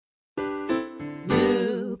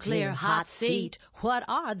Nuclear hot seat. What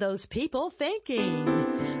are those people thinking?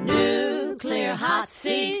 Nuclear hot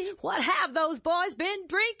seat. What have those boys been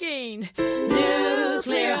drinking?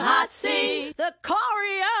 Nuclear hot seat. The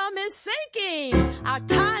corium is sinking. Our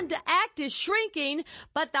time to act is shrinking,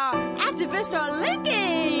 but our activists are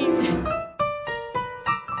linking.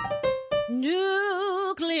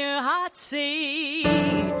 Nuclear hot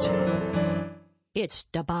seat. It's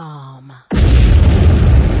the bomb.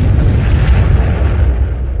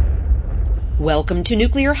 Welcome to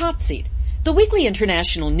Nuclear Hot Seat, the weekly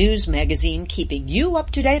international news magazine keeping you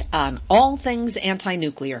up to date on all things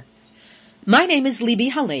anti-nuclear. My name is Libby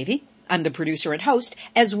Halevi. I'm the producer and host,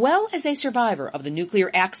 as well as a survivor of the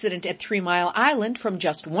nuclear accident at 3 Mile Island from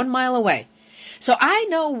just 1 mile away. So I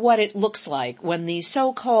know what it looks like when the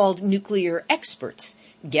so-called nuclear experts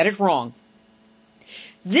get it wrong.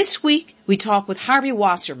 This week, we talk with Harvey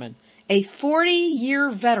Wasserman, a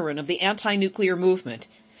 40-year veteran of the anti-nuclear movement.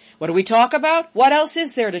 What do we talk about? What else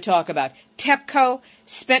is there to talk about? TEPCO,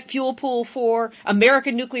 Spent Fuel Pool 4,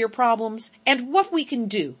 American nuclear problems, and what we can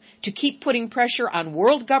do to keep putting pressure on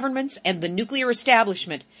world governments and the nuclear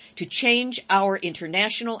establishment to change our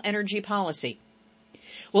international energy policy.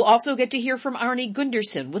 We'll also get to hear from Arnie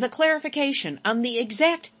Gundersen with a clarification on the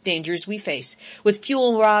exact dangers we face with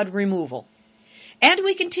fuel rod removal. And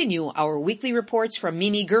we continue our weekly reports from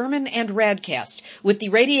Mimi Gurman and Radcast with the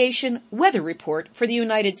radiation weather report for the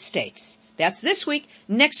United States. That's this week.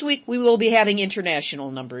 Next week we will be having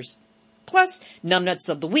international numbers. Plus, Numbnuts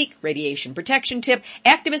of the Week, radiation protection tip,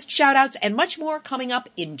 activist shoutouts, and much more coming up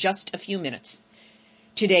in just a few minutes.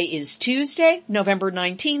 Today is Tuesday, November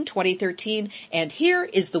 19, 2013, and here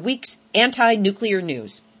is the week's anti-nuclear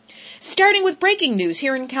news. Starting with breaking news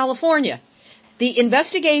here in California. The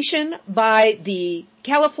investigation by the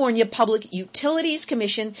California Public Utilities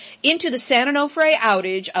Commission into the San Onofre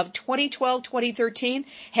outage of 2012-2013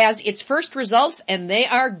 has its first results, and they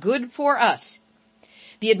are good for us.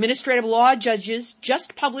 The administrative law judges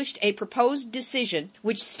just published a proposed decision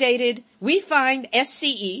which stated, "We find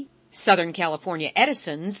SCE, Southern California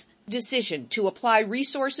Edison's, decision to apply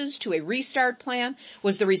resources to a restart plan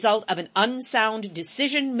was the result of an unsound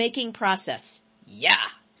decision-making process." Yeah.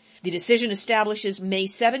 The decision establishes May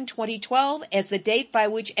 7, 2012 as the date by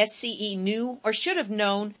which SCE knew or should have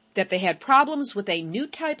known that they had problems with a new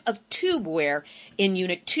type of tube wear in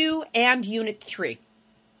Unit 2 and Unit 3.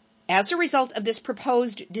 As a result of this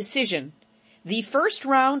proposed decision, the first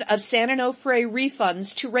round of San Onofre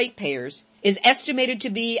refunds to ratepayers is estimated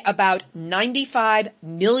to be about $95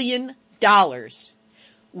 million.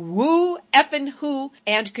 Woo effin' who,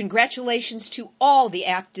 and congratulations to all the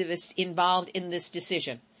activists involved in this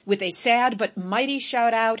decision. With a sad but mighty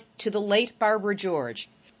shout out to the late Barbara George,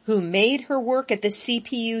 who made her work at the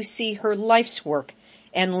CPUC her life's work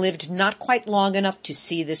and lived not quite long enough to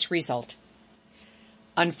see this result.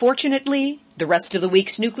 Unfortunately, the rest of the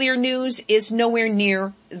week's nuclear news is nowhere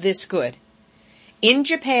near this good. In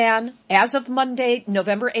Japan, as of Monday,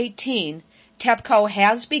 November 18, TEPCO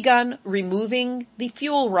has begun removing the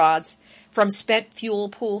fuel rods from Spent Fuel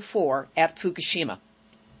Pool 4 at Fukushima.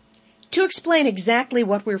 To explain exactly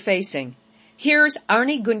what we're facing, here's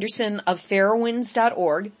Arnie Gundersen of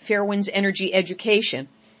Fairwinds.org, Fairwinds Energy Education,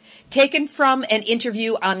 taken from an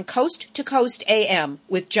interview on Coast to Coast AM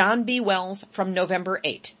with John B. Wells from November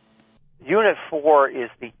 8. Unit 4 is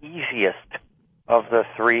the easiest of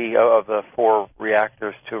the four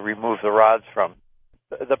reactors to remove the rods from.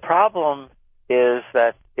 The problem is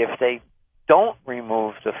that if they don't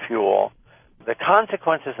remove the fuel, the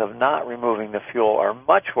consequences of not removing the fuel are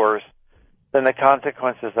much worse than the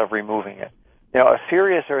consequences of removing it. You know, a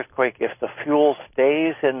serious earthquake, if the fuel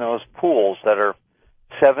stays in those pools that are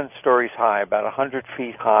 7 stories high, about 100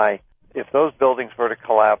 feet high, if those buildings were to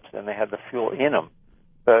collapse and they had the fuel in them,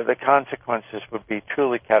 the consequences would be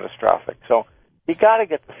truly catastrophic. So you got to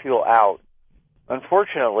get the fuel out.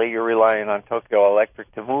 Unfortunately, you're relying on Tokyo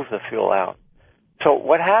Electric to move the fuel out. So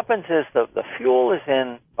what happens is the fuel is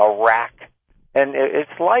in a rack, and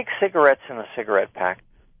it's like cigarettes in a cigarette pack.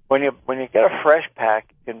 When you get a fresh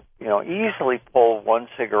pack, you can easily pull one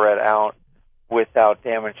cigarette out without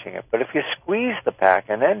damaging it. But if you squeeze the pack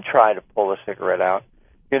and then try to pull the cigarette out,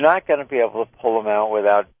 you're not going to be able to pull them out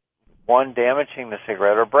without one damaging the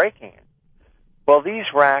cigarette or breaking it. Well,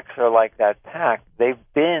 these racks are like that pack.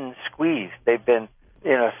 They've been squeezed. They've been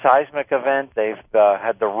in a seismic event. They've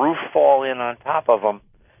had the roof fall in on top of them.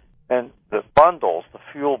 And the bundles, the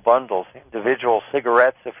fuel bundles, individual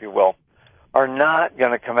cigarettes, if you will, are not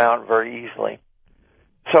going to come out very easily.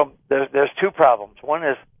 So there's 2 problems. One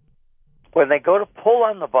is when they go to pull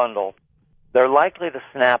on the bundle, they're likely to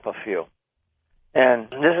snap a few. And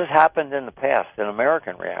this has happened in the past in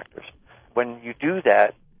American reactors. When you do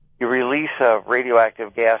that, you release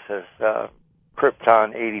radioactive gases.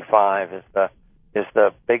 Krypton 85 is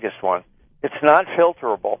the biggest one. It's not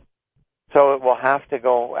filterable, so it will have to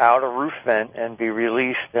go out a roof vent and be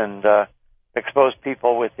released and expose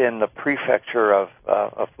people within the prefecture of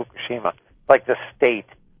Fukushima, like the state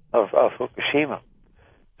of Fukushima.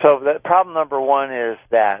 So the problem number one is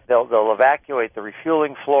that they'll evacuate the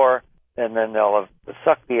refueling floor, and then they'll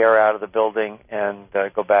suck the air out of the building and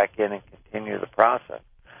go back in and continue the process.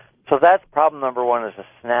 So that's problem number one, is a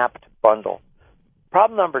snapped bundle.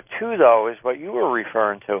 Problem number two, though, is what you were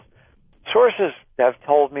referring to. Sources have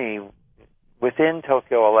told me within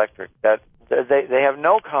Tokyo Electric that they have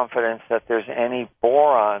no confidence that there's any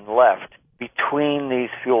boron left between these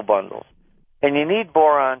fuel bundles. And you need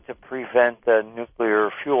boron to prevent the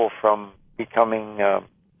nuclear fuel from becoming a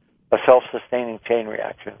self-sustaining chain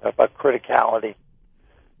reaction, a criticality.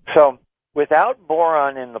 So without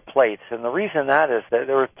boron in the plates, and the reason that is that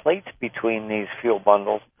there were plates between these fuel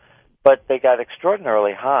bundles, but they got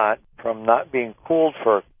extraordinarily hot from not being cooled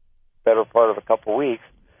for a better part of a couple weeks,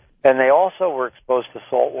 and they also were exposed to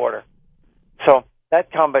salt water. So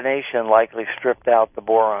that combination likely stripped out the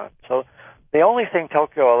boron. So the only thing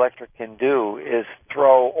Tokyo Electric can do is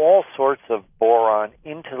throw all sorts of boron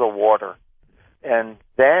into the water and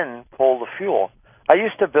then pull the fuel. I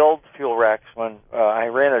used to build fuel racks when I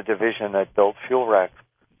ran a division that built fuel racks.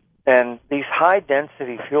 And these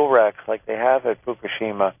high-density fuel racks like they have at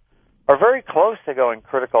Fukushima are very close to going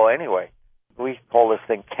critical anyway. We call this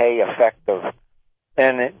thing K effective.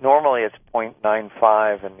 And normally it's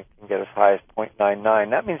 0.95, and it can get as high as 0.99.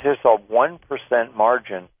 That means there's a 1%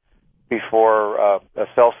 margin before a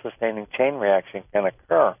self-sustaining chain reaction can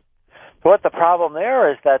occur. So what the problem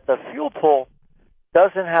there is that the fuel pool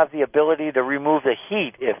doesn't have the ability to remove the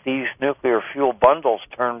heat if these nuclear fuel bundles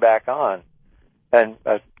turn back on. And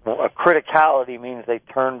a criticality means they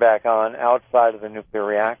turn back on outside of the nuclear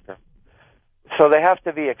reactor. So they have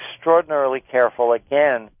to be extraordinarily careful,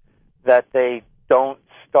 again, that they don't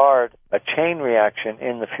start a chain reaction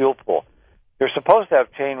in the fuel pool. You're supposed to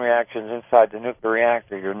have chain reactions inside the nuclear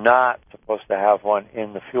reactor. You're not supposed to have one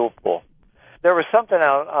in the fuel pool. There was something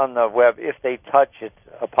out on the web, if they touch, it's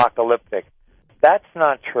apocalyptic. That's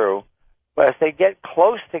not true. But as they get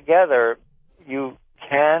close together, you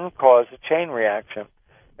can cause a chain reaction.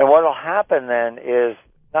 And what will happen then is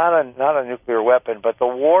not a nuclear weapon, but the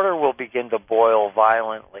water will begin to boil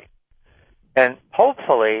violently. And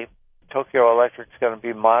hopefully, Tokyo Electric's going to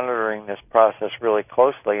be monitoring this process really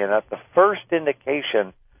closely, and at the first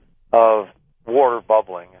indication of water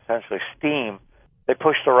bubbling, essentially steam, they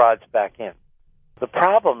push the rods back in. The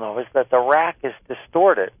problem, though, is that the rack is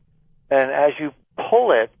distorted, and as you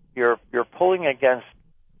pull it, you're pulling against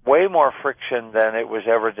way more friction than it was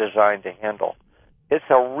ever designed to handle. It's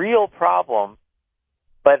a real problem,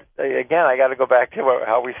 but again, I got to go back to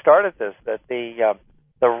how we started this, that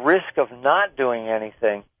the risk of not doing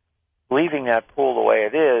anything, leaving that pool the way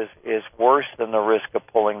it is worse than the risk of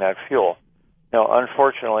pulling that fuel. Now,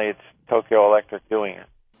 unfortunately, it's Tokyo Electric doing it.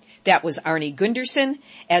 That was Arnie Gundersen,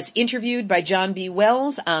 as interviewed by John B.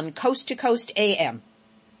 Wells on Coast to Coast AM.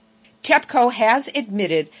 TEPCO has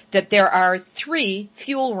admitted that there are 3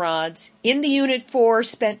 fuel rods in the Unit 4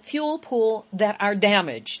 spent fuel pool that are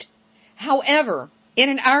damaged. However, in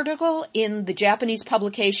an article in the Japanese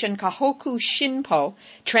publication Kahoku Shinpo,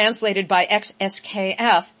 translated by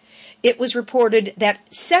XSKF, it was reported that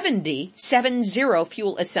 70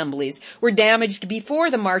 fuel assemblies were damaged before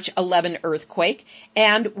the March 11 earthquake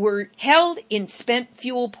and were held in Spent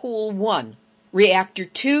Fuel Pool 1. Reactor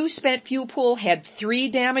 2 Spent Fuel Pool had 3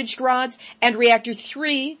 damaged rods, and Reactor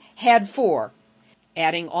 3 had 4.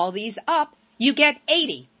 Adding all these up, you get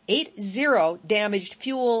 80 damaged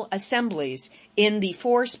fuel assemblies in the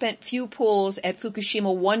 4 spent fuel pools at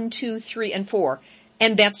Fukushima 1, 2, 3, and 4,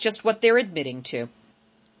 and that's just what they're admitting to.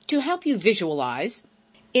 To help you visualize,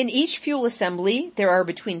 in each fuel assembly there are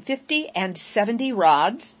between 50 and 70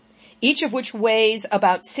 rods, each of which weighs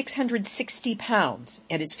about 660 pounds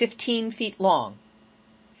and is 15 feet long.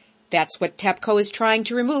 That's what TEPCO is trying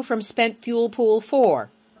to remove from Spent Fuel Pool 4,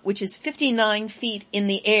 which is 59 feet in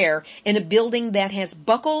the air in a building that has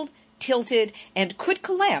buckled, tilted, and could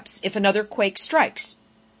collapse if another quake strikes.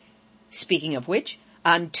 Speaking of which,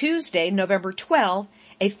 on Tuesday, November 12,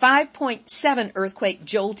 a 5.7 earthquake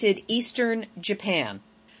jolted eastern Japan.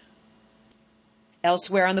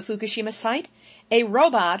 Elsewhere on the Fukushima site, a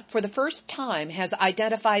robot for the first time has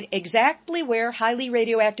identified exactly where highly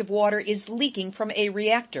radioactive water is leaking from a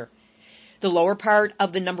reactor. The lower part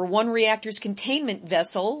of the number 1 reactor's containment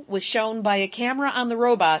vessel was shown by a camera on the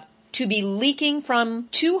robot, to be leaking from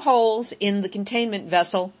 2 holes in the containment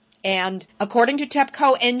vessel, and according to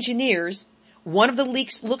TEPCO engineers, one of the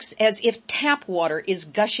leaks looks as if tap water is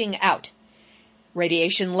gushing out.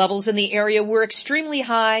 Radiation levels in the area were extremely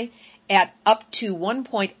high at up to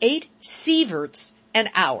 1.8 sieverts an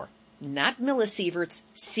hour. Not millisieverts,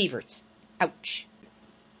 sieverts. Ouch.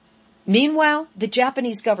 Meanwhile, the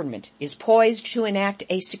Japanese government is poised to enact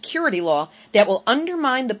a security law that will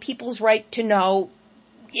undermine the people's right to know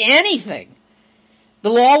anything. The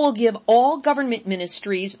law will give all government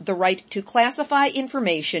ministries the right to classify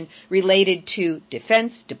information related to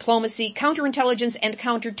defense, diplomacy, counterintelligence, and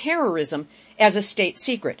counterterrorism as a state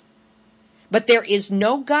secret. But there is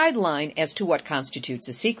no guideline as to what constitutes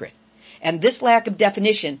a secret. And this lack of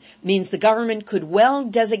definition means the government could well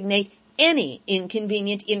designate any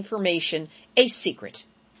inconvenient information a secret.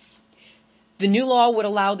 The new law would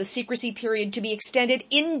allow the secrecy period to be extended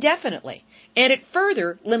indefinitely, and it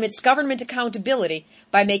further limits government accountability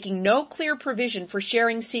by making no clear provision for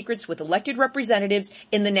sharing secrets with elected representatives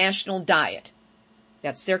in the National Diet.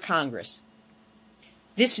 That's their Congress.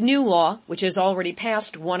 This new law, which has already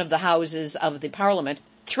passed one of the houses of the Parliament,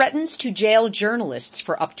 threatens to jail journalists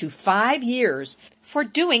for up to 5 years for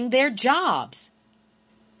doing their jobs.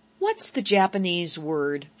 What's the Japanese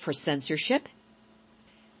word for censorship?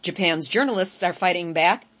 Japan's journalists are fighting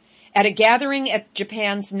back. At a gathering at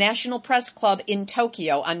Japan's National Press Club in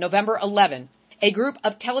Tokyo on November 11, a group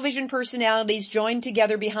of television personalities joined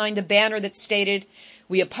together behind a banner that stated,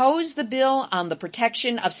 "We oppose the bill on the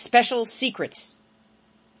protection of special secrets."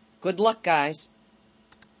 Good luck, guys.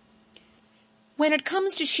 When it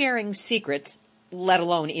comes to sharing secrets, let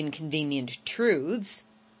alone inconvenient truths,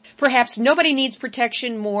 perhaps nobody needs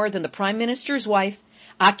protection more than the Prime Minister's wife,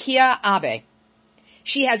 Akiya Abe.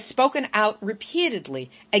 She has spoken out repeatedly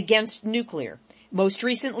against nuclear, most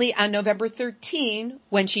recently on November 13,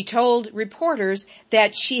 when she told reporters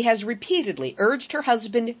that she has repeatedly urged her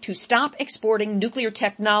husband to stop exporting nuclear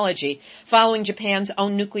technology following Japan's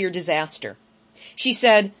own nuclear disaster. She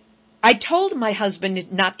said, "I told my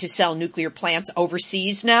husband not to sell nuclear plants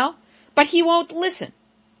overseas now, but he won't listen."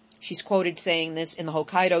 She's quoted saying this in the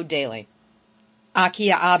Hokkaido Daily.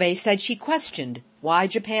 Akiya Abe said she questioned why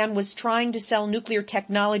Japan was trying to sell nuclear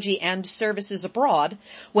technology and services abroad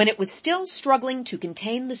when it was still struggling to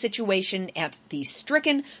contain the situation at the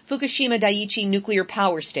stricken Fukushima Daiichi nuclear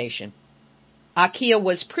power station. Akiya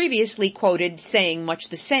was previously quoted saying much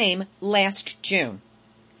the same last June.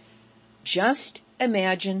 Just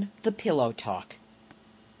imagine the pillow talk.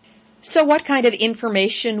 So what kind of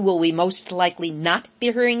information will we most likely not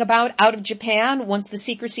be hearing about out of Japan once the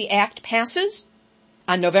Secrecy Act passes?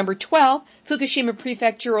 On November 12, Fukushima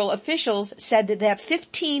prefectural officials said that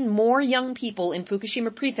 15 more young people in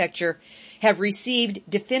Fukushima Prefecture have received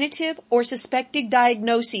definitive or suspected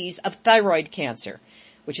diagnoses of thyroid cancer,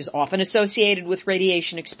 which is often associated with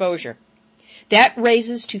radiation exposure. That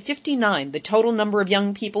raises to 59 the total number of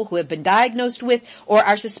young people who have been diagnosed with or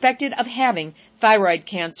are suspected of having thyroid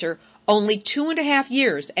cancer only 2.5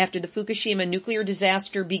 years after the Fukushima nuclear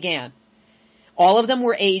disaster began. All of them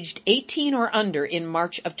were aged 18 or under in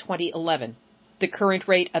March of 2011. The current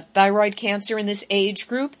rate of thyroid cancer in this age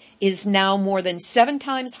group is now more than 7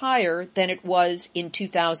 times higher than it was in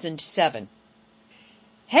 2007.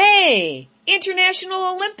 Hey,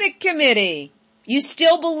 International Olympic Committee! You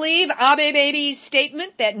still believe Abe Baby's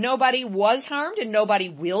statement that nobody was harmed and nobody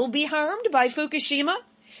will be harmed by Fukushima?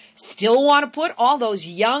 Still want to put all those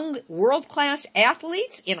young world-class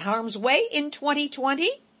athletes in harm's way in 2020?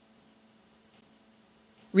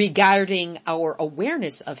 Regarding our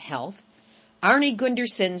awareness of health, Arnie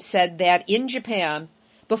Gundersen said that in Japan,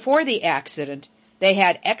 before the accident, they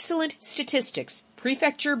had excellent statistics,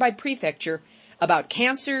 prefecture by prefecture, about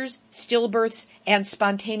cancers, stillbirths, and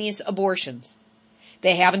spontaneous abortions.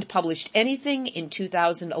 They haven't published anything in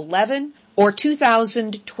 2011 or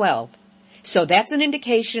 2012. So that's an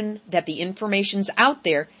indication that the information's out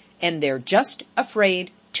there and they're just afraid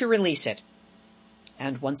to release it.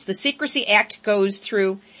 And once the Secrecy Act goes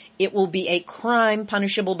through, it will be a crime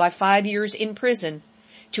punishable by 5 years in prison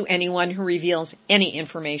to anyone who reveals any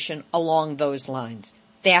information along those lines.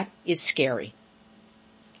 That is scary.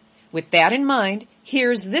 With that in mind,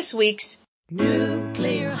 here's this week's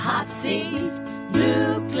Nuclear Hot Seat,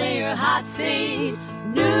 Nuclear Hot Seat,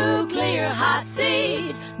 Nuclear Hot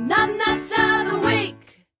Seat, Numbnuts of the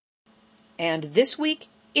Week. And this week,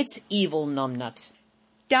 it's evil numbnuts.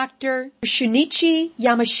 Dr. Shunichi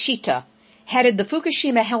Yamashita headed the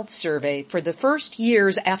Fukushima Health Survey for the first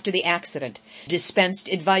years after the accident, dispensed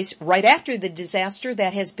advice right after the disaster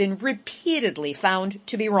that has been repeatedly found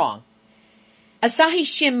to be wrong. Asahi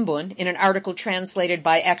Shimbun, in an article translated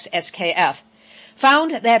by XSKF,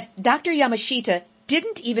 found that Dr. Yamashita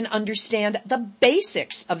didn't even understand the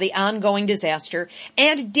basics of the ongoing disaster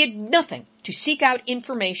and did nothing to seek out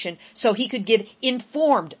information so he could give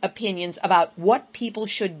informed opinions about what people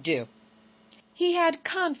should do. He had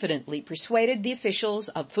confidently persuaded the officials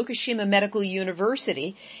of Fukushima Medical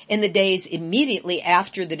University in the days immediately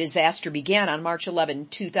after the disaster began on March 11,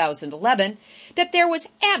 2011, that there was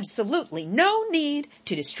absolutely no need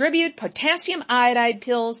to distribute potassium iodide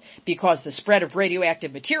pills because the spread of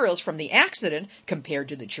radioactive materials from the accident, compared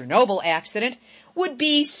to the Chernobyl accident, would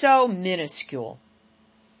be so minuscule.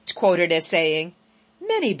 It's quoted as saying,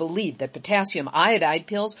 "Many believe that potassium iodide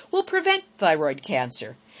pills will prevent thyroid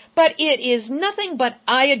cancer, but it is nothing but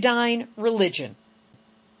iodine religion."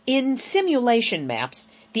 In simulation maps,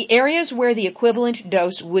 the areas where the equivalent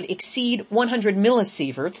dose would exceed 100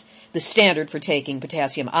 millisieverts, the standard for taking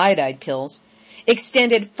potassium iodide pills,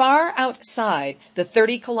 extended far outside the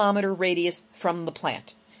 30-kilometer radius from the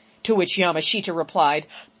plant. To which Yamashita replied,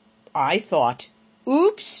 "I thought,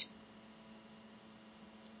 oops.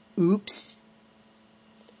 Oops.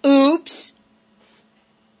 Oops.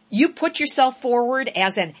 You put yourself forward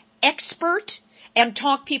as an expert and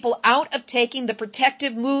talk people out of taking the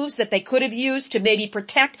protective moves that they could have used to maybe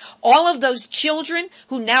protect all of those children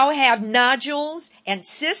who now have nodules and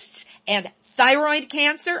cysts and thyroid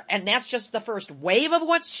cancer, and that's just the first wave of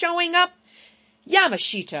what's showing up?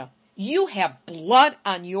 Yamashita, you have blood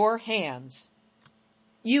on your hands.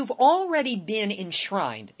 You've already been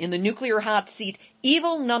enshrined in the Nuclear Hot Seat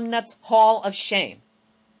Evil Numbnuts Hall of Shame.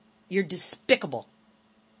 You're despicable.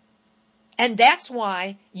 And that's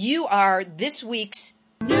why you are this week's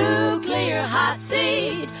Nuclear Hot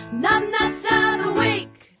Seat Numbnuts of the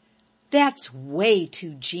Week. That's way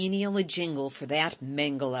too genial a jingle for that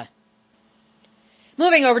Mengele.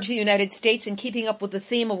 Moving over to the United States and keeping up with the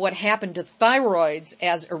theme of what happened to thyroids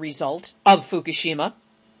as a result of Fukushima,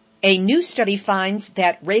 a new study finds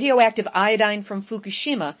that radioactive iodine from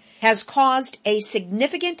Fukushima has caused a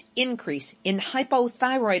significant increase in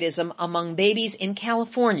hypothyroidism among babies in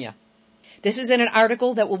California. This is in an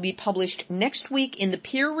article that will be published next week in the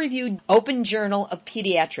peer-reviewed Open Journal of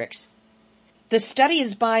Pediatrics. The study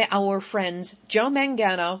is by our friends Joe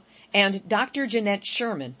Mangano and Dr. Jeanette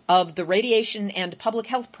Sherman of the Radiation and Public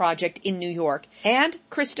Health Project in New York, and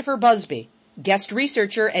Christopher Busby, guest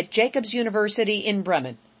researcher at Jacobs University in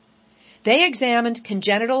Bremen. They examined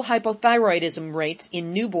congenital hypothyroidism rates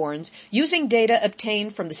in newborns using data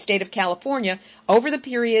obtained from the state of California over the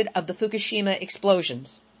period of the Fukushima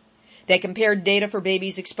explosions. They compared data for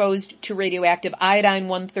babies exposed to radioactive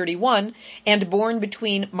iodine-131 and born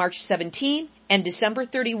between March 17 and December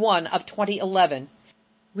 31 of 2011,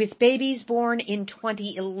 with babies born in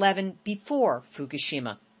 2011 before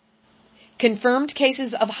Fukushima. Confirmed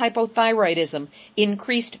cases of hypothyroidism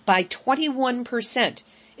increased by 21%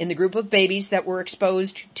 in the group of babies that were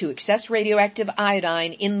exposed to excess radioactive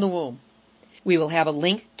iodine in the womb. We will have a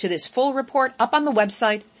link to this full report up on the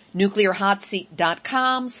website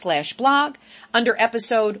nuclearhotseat.com/blog under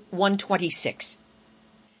episode 126.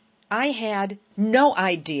 I had no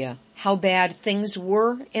idea how bad things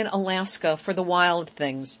were in Alaska for the wild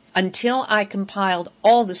things until I compiled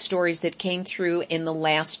all the stories that came through in the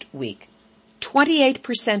last week.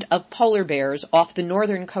 28% of polar bears off the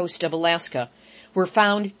northern coast of Alaska were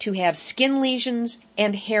found to have skin lesions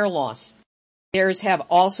and hair loss. Bears have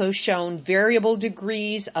also shown variable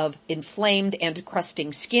degrees of inflamed and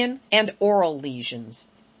crusting skin and oral lesions.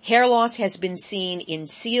 Hair loss has been seen in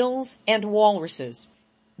seals and walruses.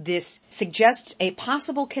 This suggests a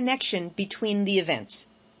possible connection between the events.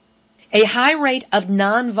 A high rate of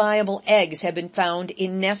non-viable eggs have been found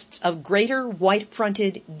in nests of greater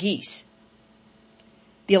white-fronted geese.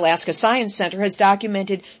 The Alaska Science Center has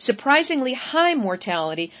documented surprisingly high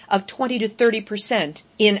mortality of 20 to 30%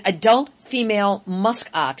 in adult female musk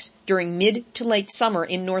ox during mid to late summer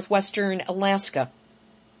in northwestern Alaska.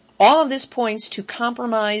 All of this points to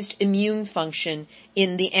compromised immune function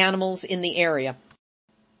in the animals in the area.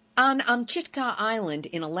 On Amchitka Island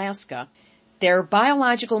in Alaska, their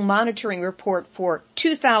biological monitoring report for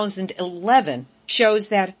 2011 shows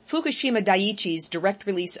that Fukushima Daiichi's direct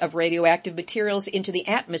release of radioactive materials into the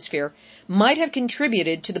atmosphere might have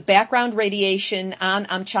contributed to the background radiation on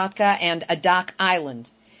Amchitka and Adak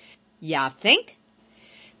Islands. Ya think?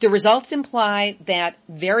 The results imply that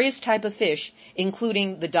various type of fish,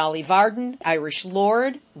 including the Dolly Varden, Irish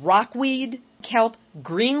lord, rockweed, kelp,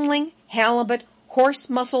 greenling, halibut, horse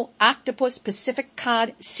mussel, octopus, Pacific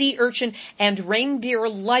cod, sea urchin, and reindeer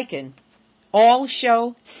lichen, all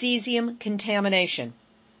show cesium contamination.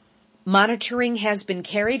 Monitoring has been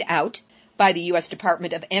carried out by the U.S.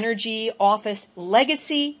 Department of Energy Office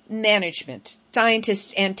Legacy Management.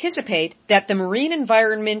 Scientists anticipate that the marine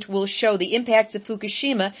environment will show the impacts of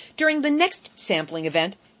Fukushima during the next sampling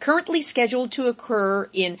event, currently scheduled to occur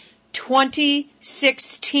in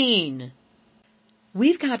 2016.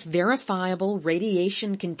 We've got verifiable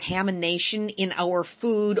radiation contamination in our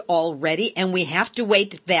food already, and we have to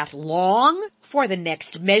wait that long for the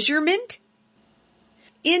next measurement?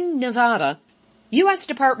 In Nevada, U.S.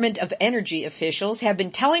 Department of Energy officials have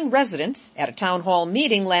been telling residents at a town hall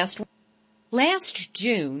meeting last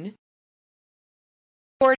June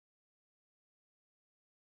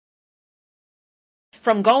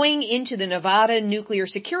from going into the Nevada nuclear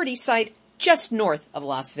security site just north of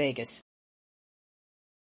Las Vegas.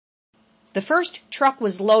 The first truck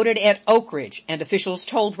was loaded at Oak Ridge, and officials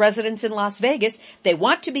told residents in Las Vegas they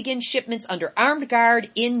want to begin shipments under armed guard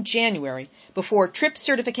in January before trip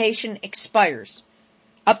certification expires.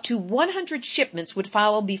 Up to 100 shipments would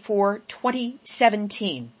follow before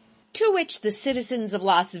 2017. To which the citizens of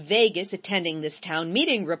Las Vegas attending this town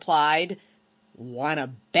meeting replied,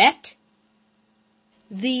 "Wanna bet?"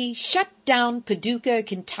 The shut-down Paducah,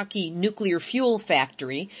 Kentucky nuclear fuel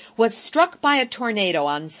factory was struck by a tornado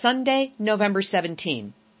on Sunday, November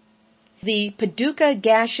 17. The Paducah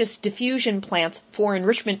gaseous diffusion plant's 4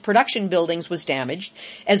 enrichment production buildings was damaged,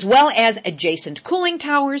 as well as adjacent cooling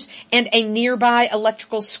towers and a nearby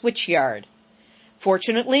electrical switchyard.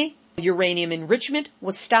 Fortunately, uranium enrichment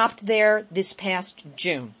was stopped there this past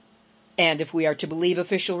June. And if we are to believe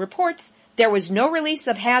official reports, there was no release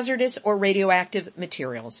of hazardous or radioactive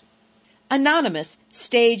materials. Anonymous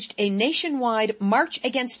staged a nationwide March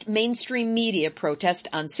Against Mainstream Media protest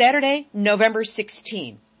on Saturday, November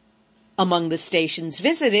 16. Among the stations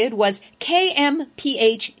visited was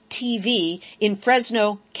KMPH-TV in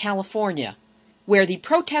Fresno, California, where the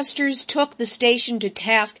protesters took the station to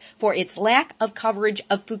task for its lack of coverage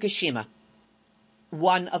of Fukushima.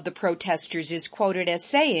 One of the protesters is quoted as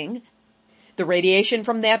saying, "The radiation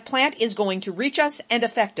from that plant is going to reach us and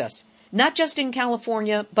affect us, not just in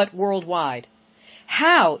California, but worldwide.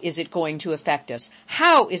 How is it going to affect us?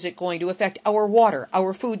 How is it going to affect our water,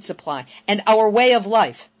 our food supply, and our way of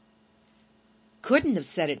life?" Couldn't have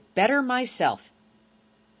said it better myself.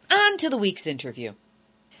 On to the week's interview.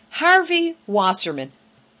 Harvey Wasserman.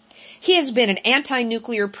 He has been an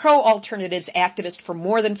anti-nuclear pro-alternatives activist for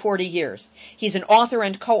more than 40 years. He's an author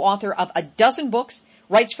and co-author of a dozen books,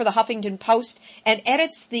 writes for the Huffington Post, and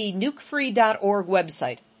edits the nukefree.org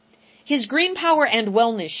website. His Green Power and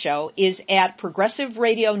Wellness show is at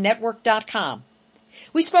progressiveradionetwork.com.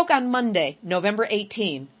 We spoke on Monday, November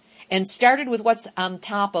 18, and started with what's on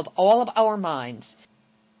top of all of our minds.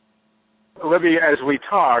 Libby, as we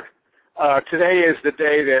talk, today is the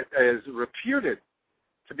day that is reputed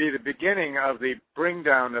to be the beginning of the bring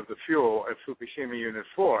down of the fuel at Fukushima Unit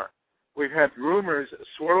 4. We've had rumors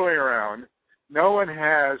swirling around. No one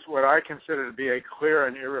has what I consider to be a clear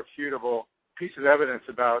and irrefutable piece of evidence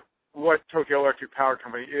about what Tokyo Electric Power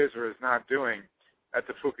Company is or is not doing at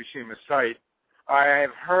the Fukushima site. I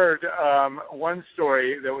have heard one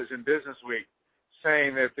story that was in Business Week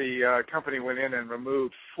saying that the company went in and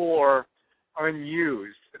removed 4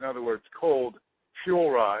 unused, in other words, cold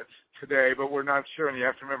fuel rods today, but we're not sure. And you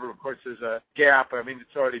have to remember, of course, there's a gap. I mean,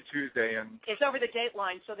 it's already Tuesday. And it's over the date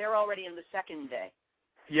line, so they're already in the second day.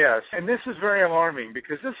 Yes, and this is very alarming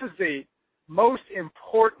because this is the most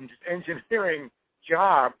important engineering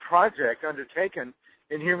project undertaken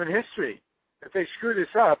in human history. If they screw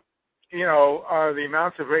this up, the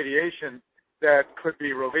amounts of radiation that could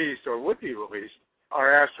be released or would be released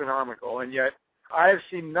are astronomical. And yet I've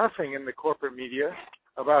seen nothing in the corporate media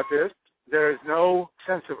about this. There is no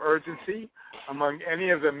sense of urgency among any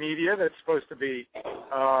of the media that's supposed to be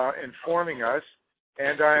informing us.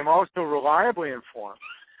 And I am also reliably informed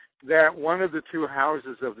that one of the 2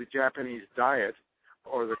 houses of the Japanese Diet,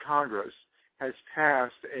 or the Congress, has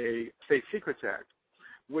passed a State Secrets Act,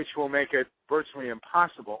 which will make it virtually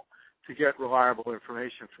impossible to get reliable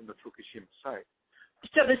information from the Fukushima site.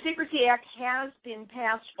 So the Secrecy Act has been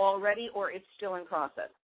passed already, or it's still in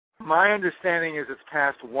process? My understanding is it's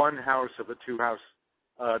passed 1 house of the 2-house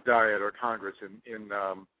Diet or Congress in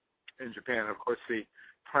Japan. Of course, the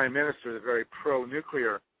Prime Minister, the very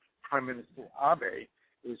pro-nuclear Prime Minister Abe,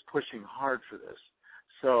 is pushing hard for this.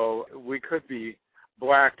 So we could be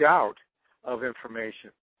blacked out of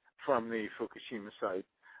information from the Fukushima site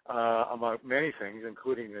about many things,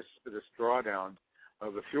 including this drawdown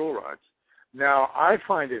of the fuel rods. Now, I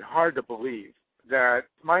find it hard to believe that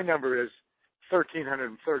my number is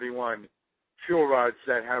 1,331 fuel rods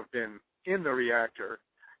that have been in the reactor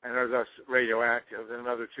and are thus radioactive, and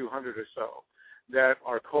another 200 or so that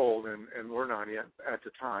are cold and were not yet at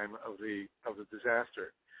the time of the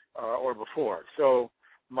disaster or before. So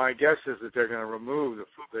my guess is that they're going to remove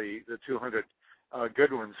the 200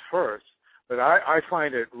 good ones first. But I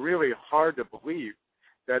find it really hard to believe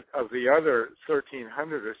that of the other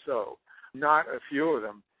 1,300 or so, not a few of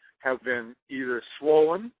them have been either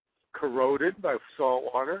swollen, corroded by salt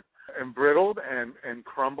water, embrittled and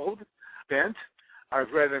crumbled, bent.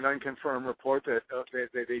 I've read an unconfirmed report that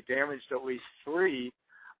they damaged at least 3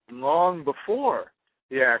 long before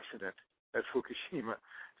the accident at Fukushima.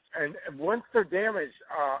 And once they're damaged,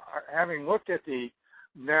 having looked at the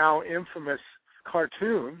now infamous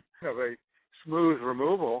cartoon of a smooth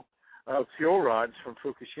removal of fuel rods from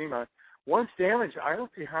Fukushima, once damaged, I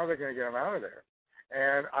don't see how they're going to get them out of there.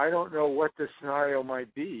 And I don't know what the scenario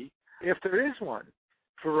might be, if there is one,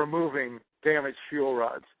 for removing damaged fuel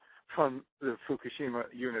rods from the Fukushima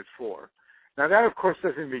Unit 4. Now, that, of course,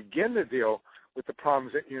 doesn't begin to deal with the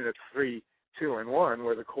problems at Units 3, 2, and 1,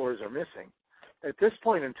 where the cores are missing. At this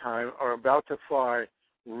point in time, are about to fly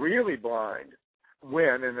really blind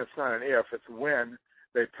when, and it's not an if, it's when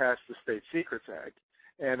they pass the State Secrets Act.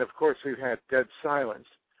 And, of course, we've had dead silence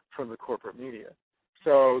from the corporate media.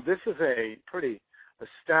 So this is a pretty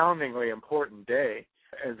astoundingly important day,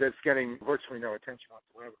 and that's getting virtually no attention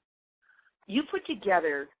whatsoever. You put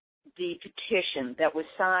together the petition that was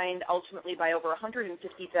signed ultimately by over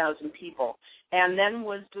 150,000 people and then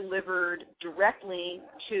was delivered directly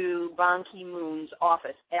to Ban Ki-moon's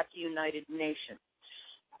office at the United Nations.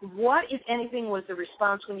 What, if anything, was the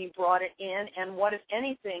response when you brought it in, and what, if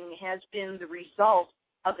anything, has been the result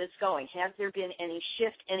of this going? Has there been any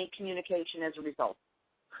shift, any communication as a result?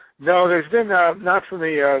 No, there's been not from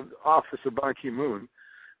the office of Ban Ki-moon.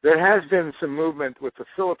 There has been some movement with the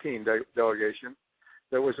Philippine delegation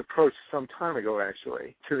that was approached some time ago,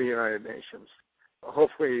 actually, to the United Nations.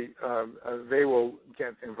 Hopefully, they will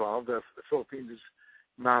get involved. The Philippines is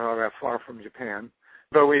not all that far from Japan,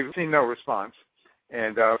 but we've seen no response.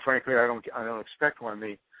 And frankly, I don't expect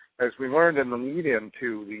one. As we learned in the lead-in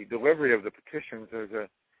to the delivery of the petitions, there's a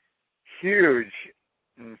huge,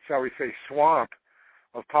 shall we say, swamp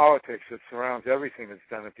of politics that surrounds everything that's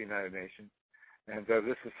done at the United Nations. And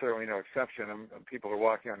this is certainly no exception. People are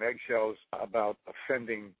walking on eggshells about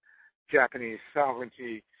offending Japanese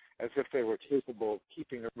sovereignty as if they were capable of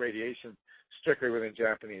keeping the radiation strictly within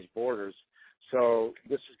Japanese borders. So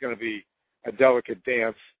this is going to be a delicate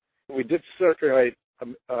dance. We did circulate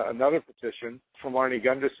another petition from Arnie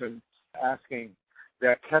Gunderson asking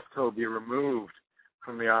that TEPCO be removed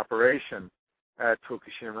from the operation at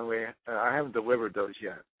Fukushima. I haven't delivered those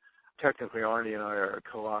yet. Technically, Arnie and I are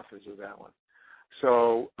co-authors of that one.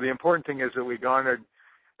 So the important thing is that we garnered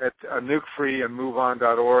at NukeFree and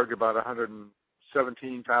MoveOn.org about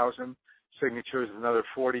 117,000 signatures, another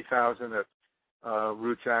 40,000 at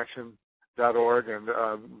RootsAction.org,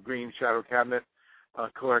 and Green Shadow Cabinet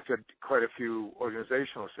collected quite a few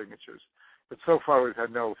organizational signatures. But so far we've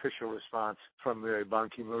had no official response from the Ban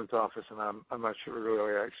Ki-moon's office, and I'm not sure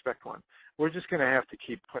really I expect one. We're just going to have to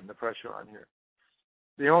keep putting the pressure on here.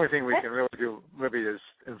 The only thing we can really do, Libby, is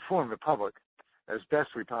inform the public as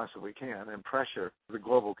best we possibly can and pressure the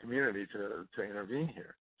global community to intervene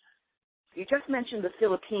here. You just mentioned the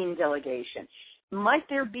Philippine delegation. Might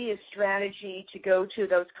there be a strategy to go to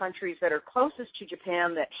those countries that are closest to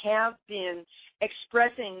Japan that have been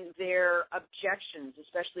expressing their objections,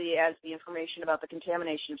 especially as the information about the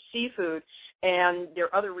contamination of seafood and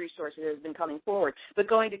their other resources has been coming forward, but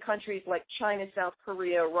going to countries like China, South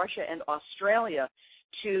Korea, Russia, and Australia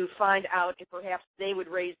to find out if perhaps they would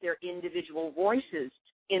raise their individual voices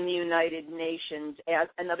in the United Nations as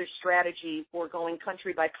another strategy for going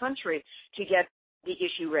country by country to get the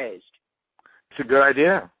issue raised? It's a good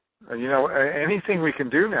idea. Anything we can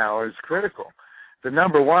do now is critical. The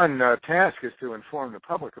number one task is to inform the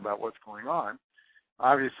public about what's going on.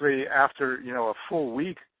 Obviously, after, a full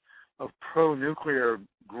week of pro-nuclear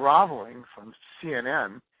groveling from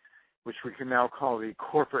CNN, which we can now call the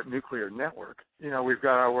corporate nuclear network, we've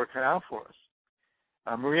got our work cut out for us.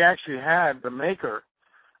 We actually had the maker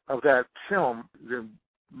of that film, the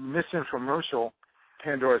misinfomercial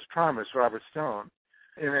Pandora's Promise, Robert Stone,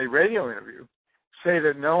 in a radio interview, say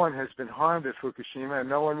that no one has been harmed at Fukushima and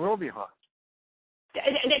no one will be harmed.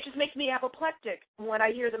 And it just makes me apoplectic when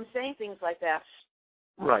I hear them saying things like that.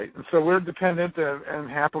 Right. And so we're dependent, and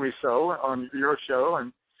happily so, on your show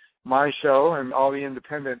and my show and all the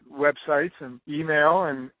independent websites and email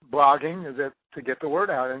and blogging to get the word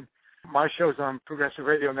out. And my show's on Progressive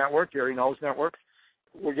Radio Network, Gary Knowles Network.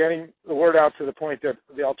 We're getting the word out to the point that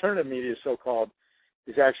the alternative media, so-called,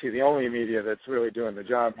 is actually the only media that's really doing the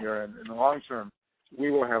job here. And in the long term,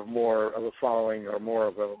 we will have more of a following or more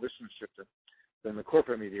of a listenership than the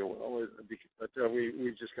corporate media will. But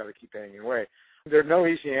we've just got to keep hanging away. There are no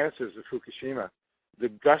easy answers to Fukushima. The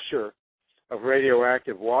gusher of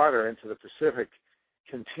radioactive water into the Pacific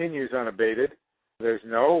continues unabated. There's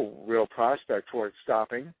no real prospect for it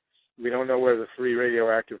stopping. We don't know where the 3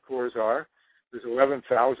 radioactive cores are. There's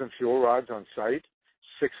 11,000 fuel rods on site,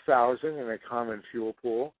 6,000 in a common fuel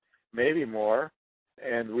pool, maybe more.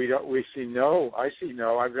 And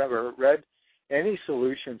I've never read any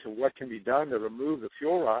solution to what can be done to remove the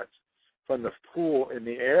fuel rods from the pool in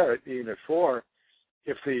the air at Unit 4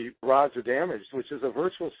 if the rods are damaged, which is a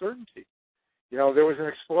virtual certainty. There was an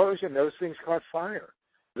explosion. Those things caught fire.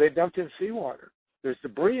 They dumped in seawater. There's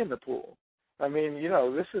debris in the pool. I mean,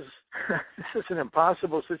 this is this is an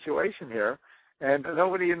impossible situation here, and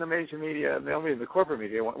nobody in the major media, nobody in the corporate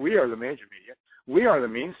media, we are the major media, we are the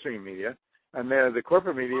mainstream media, and the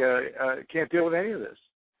corporate media can't deal with any of this.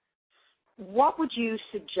 What would you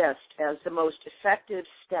suggest as the most effective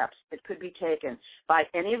steps that could be taken by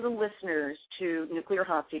any of the listeners to Nuclear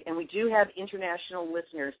Hot Seat? And we do have international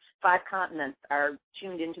listeners. 5 continents are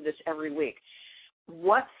tuned into this every week.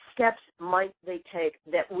 What steps might they take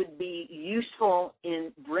that would be useful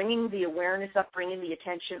in bringing the awareness up, bringing the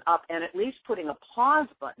attention up, and at least putting a pause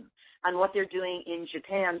button on what they're doing in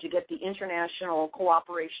Japan to get the international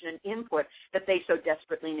cooperation and input that they so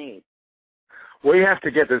desperately need? We have to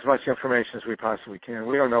get as much information as we possibly can.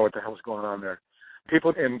 We don't know what the hell's going on there.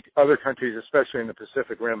 People in other countries, especially in the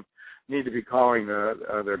Pacific Rim, need to be calling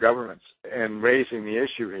their governments and raising the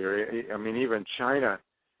issue here. I mean, even China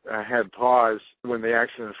had pause when the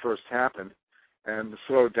accident first happened and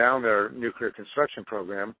slowed down their nuclear construction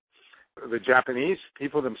program. The Japanese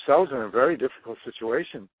people themselves are in a very difficult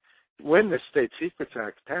situation. When the State Secrets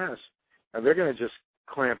Act passed, and they're going to just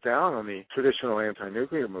clamp down on the traditional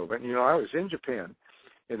anti-nuclear movement. I was in Japan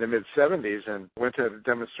in the mid-'70s and went to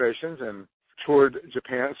demonstrations and toured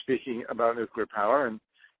Japan speaking about nuclear power, and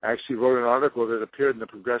actually wrote an article that appeared in the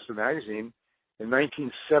Progressive magazine in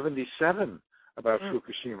 1977 about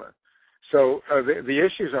Fukushima. So the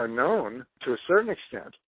issues are known to a certain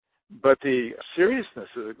extent, but the seriousness,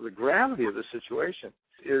 the gravity of the situation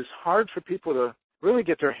is hard for people to really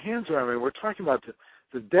get their hands around. I mean, we're talking about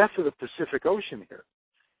the death of the Pacific Ocean here.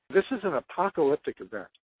 This is an apocalyptic event.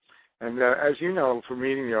 And as you know from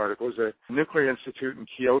reading the articles, the Nuclear Institute in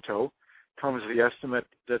Kyoto comes to the estimate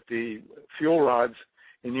that the fuel rods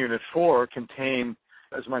in Unit 4 contain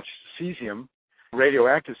as much cesium,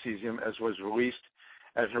 radioactive cesium, as was released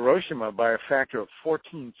at Hiroshima by a factor of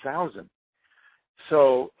 14,000.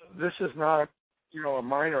 So this is not, a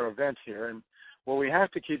minor event here. And what we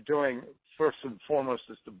have to keep doing, first and foremost,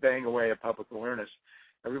 is to bang away at public awareness.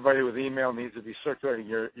 Everybody with email needs to be circulating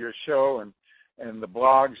your show and the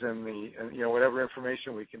blogs and whatever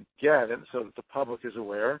information we can get, and so that the public is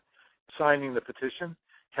aware. Signing the petition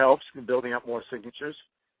helps in building up more signatures.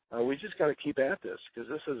 We just got to keep at this because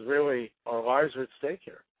this is really, our lives are at stake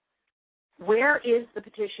here. Where is the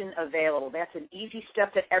petition available? That's an easy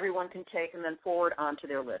step that everyone can take and then forward onto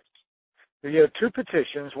their list. We have 2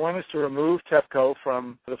 petitions. One is to remove TEPCO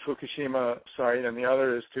from the Fukushima site, and the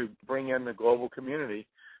other is to bring in the global community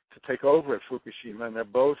to take over at Fukushima, and they're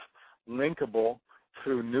both linkable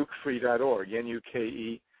through nukefree.org,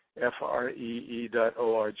 nukefree.org,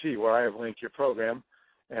 where I have linked your program,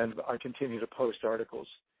 and I continue to post articles,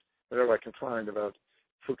 whatever I can find, about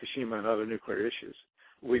Fukushima and other nuclear issues.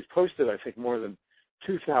 We've posted, I think, more than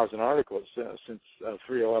 2,000 articles since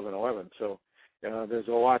 3/11/11, so there's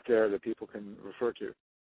a lot there that people can refer to.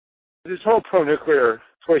 This whole pro-nuclear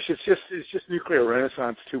push, it's just nuclear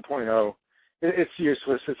renaissance 2.0. It's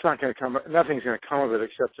useless. It's not going to come. Nothing's going to come of it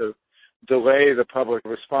except to delay the public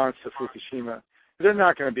response to Fukushima. They're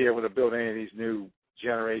not going to be able to build any of these new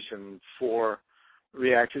Generation 4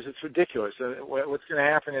 reactors. It's ridiculous. What's going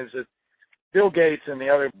to happen is that Bill Gates and the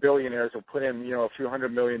other billionaires will put in, a few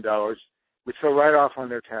 $100 million, which they'll write off on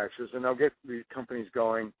their taxes, and they'll get the companies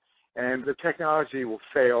going, and the technology will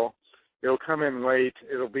fail. It'll come in late.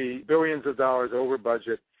 It'll be billions of dollars over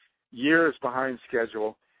budget, years behind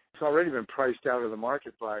schedule. It's already been priced out of the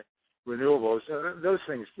market by renewables. Those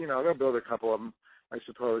things, they'll build a couple of them, I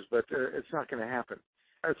suppose, but it's not going to happen.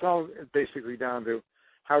 It's all basically down to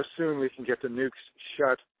how soon we can get the nukes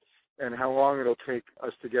shut and how long it'll take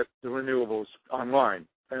us to get the renewables online.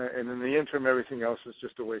 And in the interim, everything else is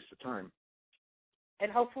just a waste of time.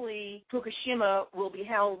 And hopefully Fukushima will be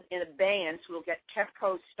held in abeyance. We'll get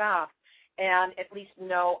TEPCO stopped, and at least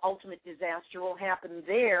no ultimate disaster will happen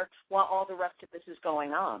there while all the rest of this is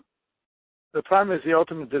going on. The problem is the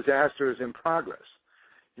ultimate disaster is in progress.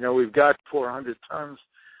 We've got 400 tons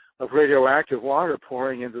of radioactive water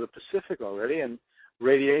pouring into the Pacific already, and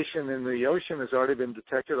radiation in the ocean has already been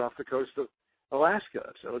detected off the coast of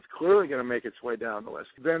Alaska. So it's clearly going to make its way down the list.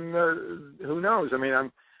 Then who knows? I mean,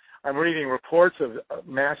 I'm reading reports of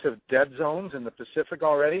massive dead zones in the Pacific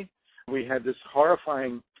already. We had this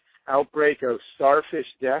horrifying outbreak of starfish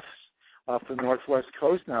deaths off the northwest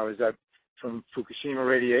coast. Now, is that from Fukushima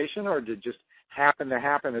radiation, or did it just happen to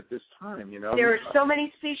happen at this time? You know, there are so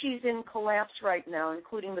many species in collapse right now,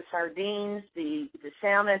 including the sardines, the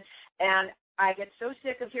salmon, and I get so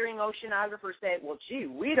sick of hearing oceanographers say, well, gee,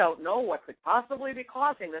 we don't know what could possibly be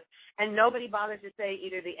causing this, and nobody bothers to say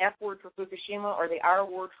either the F word for Fukushima or the R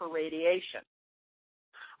word for radiation.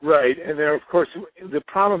 Right, and there, of course, the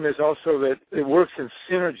problem is also that it works in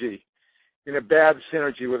synergy, in a bad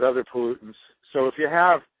synergy with other pollutants. So if you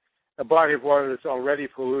have a body of water that's already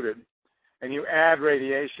polluted and you add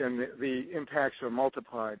radiation, the impacts are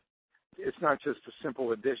multiplied. It's not just a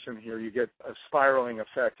simple addition here. You get a spiraling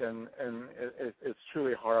effect, and it's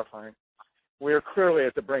truly horrifying. We are clearly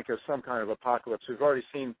at the brink of some kind of apocalypse. We've already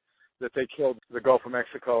seen that they killed the Gulf of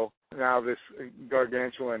Mexico. Now this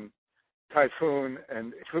gargantuan typhoon,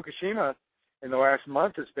 and Fukushima in the last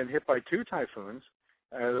month has been hit by 2 typhoons.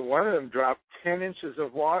 One of them dropped 10 inches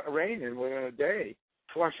of rain within a day,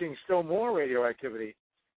 flushing still more radioactivity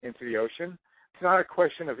into the ocean. It's not a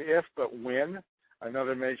question of if, but when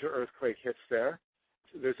another major earthquake hits there.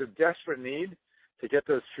 There's a desperate need to get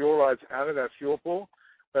those fuel rods out of that fuel pool,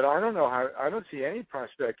 but I don't see any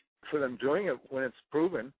prospect for them doing it when it's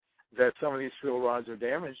proven that some of these fuel rods are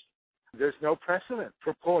damaged. There's no precedent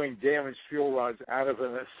for pulling damaged fuel rods out of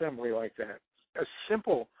an assembly like that. A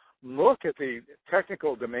simple look at the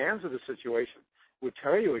technical demands of the situation would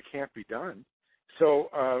tell you it can't be done. So,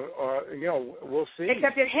 we'll see.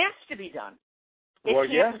 Except it has to be done. Well,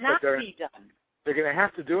 yes, not be done. They're going to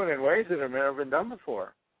have to do it in ways that have never been done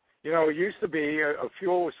before. You know, it used to be a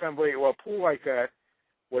fuel assembly, well, a pool like that,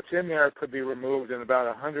 what's in there could be removed in about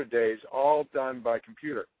 100 days, all done by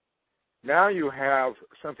computer. Now you have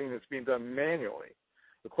something that's being done manually.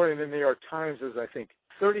 According to the New York Times, there's, I think,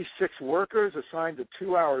 36 workers assigned to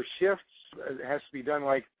 2-hour shifts. It has to be done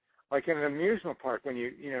like in an amusement park when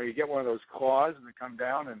you get one of those claws and they come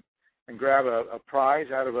down and grab a prize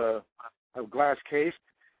out of a glass case.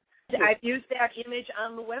 I've used that image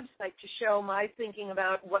on the website to show my thinking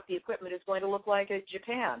about what the equipment is going to look like at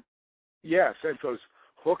Japan. Yes, and those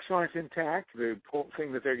hooks aren't intact, the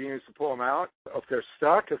thing that they're going to use to pull them out, if they're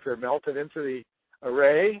stuck, if they're melted into the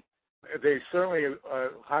array, they certainly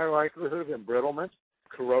high likelihood of embrittlement,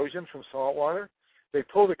 corrosion from salt water. They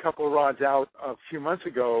pulled a couple of rods out a few months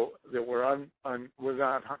ago that were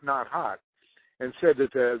not hot, and said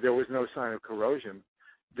that there was no sign of corrosion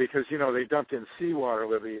because they dumped in seawater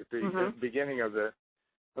at the beginning of the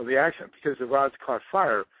accident because the rods caught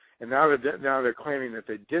fire, and now they're claiming that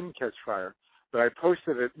they didn't catch fire. But I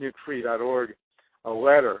posted at nukefree.org a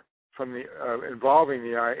letter from involving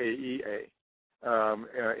the IAEA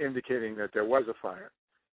indicating that there was a fire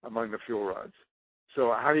among the fuel rods.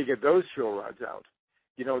 So how do you get those fuel rods out?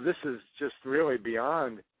 This is just really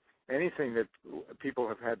beyond anything that people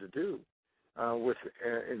have had to do with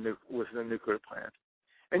the nuclear plant.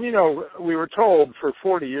 And, we were told for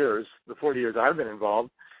 40 years, the 40 years I've been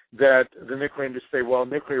involved, that the nuclear industry,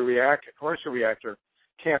 commercial reactor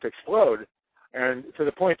can't explode. And to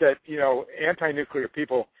the point that, anti-nuclear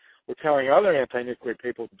people were telling other anti-nuclear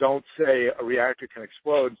people, don't say a reactor can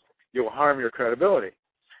explode, you'll harm your credibility.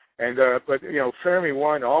 And but Fermi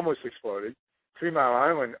 1 almost exploded. 3 Mile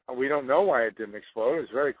Island, we don't know why it didn't explode. It was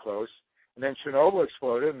very close. And then Chernobyl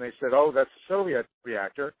exploded, and they said, oh, that's a Soviet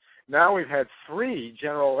reactor. Now we've had 3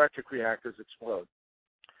 General Electric reactors explode.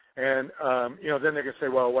 And, then they're going to say,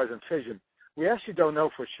 well, it wasn't fission. We actually don't know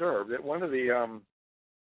for sure. That one of the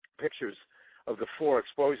pictures of the 4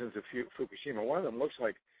 explosions of Fukushima, one of them looks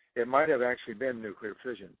like it might have actually been nuclear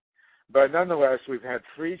fission. But nonetheless, we've had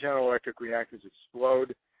 3 General Electric reactors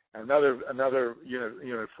explode. Another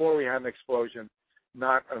unit 4, we had an explosion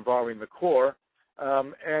not involving the core.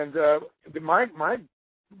 My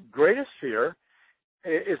greatest fear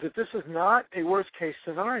is that this is not a worst-case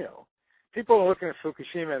scenario. People are looking at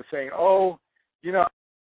Fukushima and saying,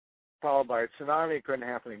 followed by a tsunami, it couldn't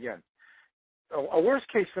happen again. A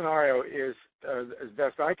worst-case scenario is, as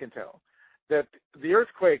best I can tell, that the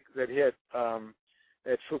earthquake that hit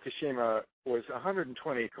at Fukushima was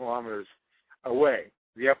 120 kilometers away.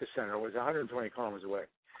 The epicenter was 120 kilometers away.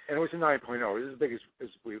 And it was a 9.0. It was as big as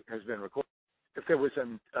has been recorded. If there was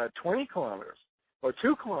 20 kilometers or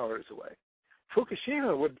 2 kilometers away,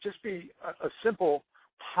 Fukushima would just be a simple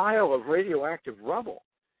pile of radioactive rubble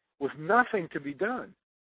with nothing to be done.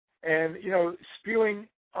 And, spewing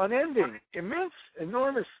unending, immense,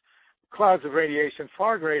 enormous clouds of radiation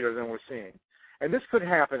far greater than we're seeing. And this could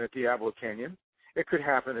happen at Diablo Canyon. It could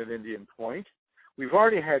happen at Indian Point. We've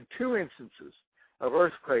already had 2 instances of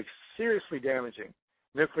earthquakes seriously damaging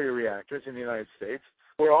nuclear reactors in the United States.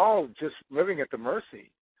 We're all just living at the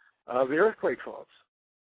mercy of the earthquake faults.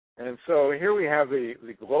 And so here we have the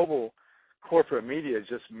global corporate media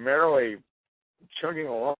just merrily chugging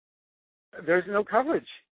along. There's no coverage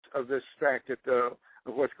of this fact of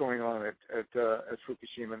what's going on at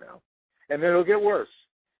Fukushima now. And it'll get worse,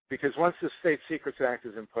 because once the State Secrets Act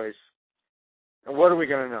is in place, what are we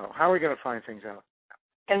going to know? How are we going to find things out?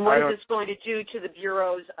 And what is this going to do to the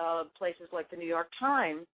bureaus of places like the New York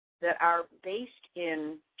Times that are based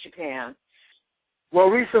in Japan? Well,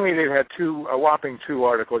 recently they've had a whopping 2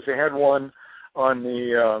 articles. They had one on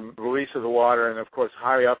the release of the water, and of course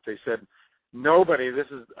high up they said, nobody, this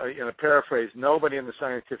is in a paraphrase, nobody in the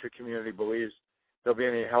scientific community believes there'll be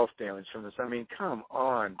any health damage from this. I mean, come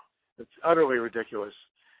on. It's utterly ridiculous.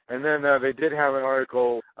 And then they did have an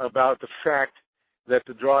article about the fact that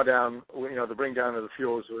the drawdown, the bring down of the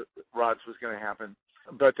fuel rods was going to happen.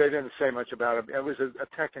 But they didn't say much about it. It was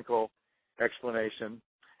a technical explanation.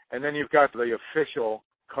 And then you've got the official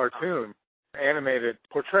cartoon, animated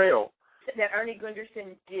portrayal. That Arnie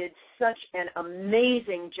Gunderson did such an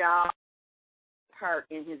amazing job part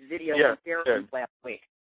in his video last week.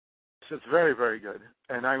 So it's very, very good.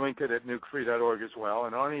 And I linked it at nukefree.org as well.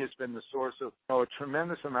 And Arnie has been the source of a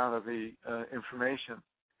tremendous amount of the information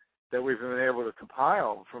that we've been able to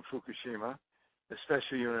compile from Fukushima,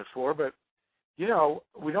 especially Unit 4. But,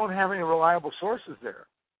 we don't have any reliable sources there.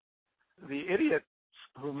 The idiots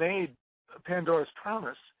who made Pandora's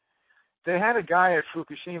Promise, they had a guy at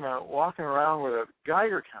Fukushima walking around with a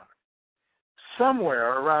Geiger counter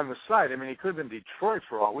somewhere around the site. I mean, he could have been Detroit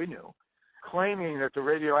for all we knew, claiming that the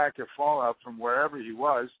radioactive fallout from wherever he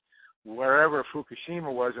was, wherever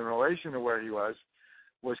Fukushima was in relation to where he was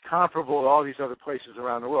comparable to all these other places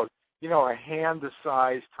around the world. A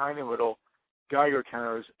hand-the-size, tiny little Geiger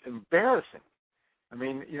counter is embarrassing. I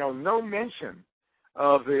mean, no mention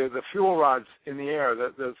of the fuel rods in the air,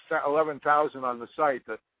 the 11,000 on the site,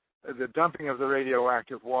 the dumping of the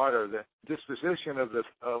radioactive water, the disposition of the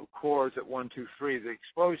cores at 1, 2, 3, the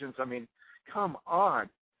explosions. I mean, come on.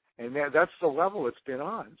 And that's the level it's been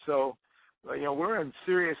on. So, we're in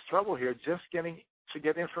serious trouble here just getting to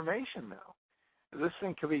get information now. This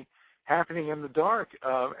thing could be happening in the dark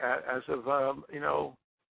as of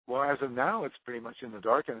now, it's pretty much in the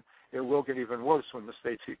dark, and it will get even worse when the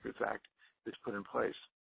State Secrets Act is put in place.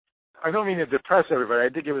 I don't mean to depress everybody. I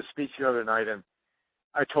did give a speech the other night, and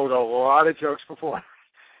I told a lot of jokes before.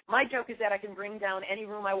 My joke is that I can bring down any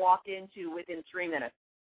room I walked into within 3 minutes.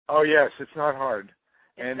 Oh, yes, it's not hard.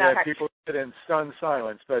 It's and people sit in stunned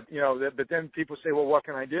silence. But, but then people say, well, what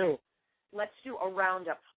can I do? Let's do a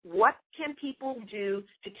roundup. What can people do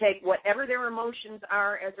to take whatever their emotions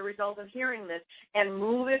are as a result of hearing this and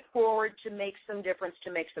move it forward to make some difference,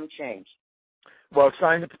 to make some change? Well,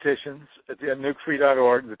 sign the petitions at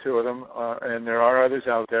nukefree.org, the 2 of them, and there are others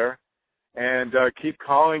out there. And keep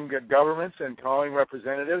calling governments and calling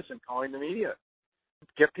representatives and calling the media.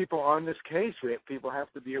 Get people on this case. People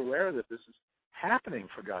have to be aware that this is happening,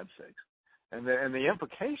 for God's sakes, and the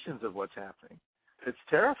implications of what's happening. It's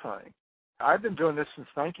terrifying. I've been doing this since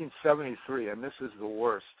 1973, and this is the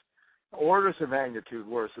worst. Orders of magnitude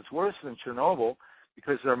worse. It's worse than Chernobyl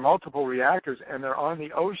because there are multiple reactors, and they're on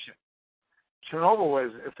the ocean. Chernobyl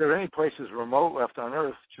was, if there are any places remote left on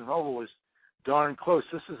Earth, Chernobyl was darn close.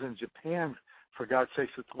 This is in Japan, for God's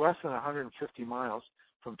sakes. It's less than 150 miles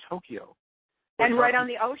from Tokyo. And right on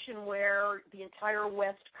the ocean where the entire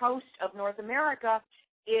west coast of North America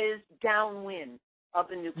is downwind of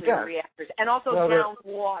the nuclear reactors and also down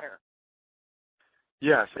water.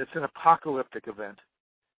 Yes, it's an apocalyptic event.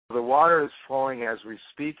 The water is flowing as we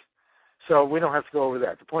speak, so we don't have to go over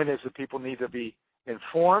that. The point is that people need to be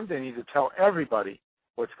informed. They need to tell everybody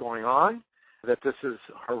what's going on, that this is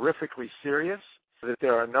horrifically serious, that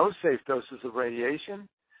there are no safe doses of radiation,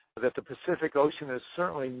 that the Pacific Ocean is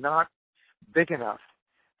certainly not big enough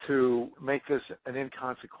to make this an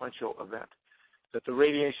inconsequential event, that the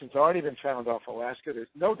radiation's already been found off Alaska. There's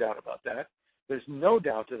no doubt about that. There's no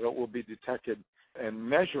doubt that it will be detected and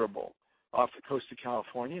measurable off the coast of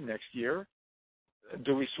California next year.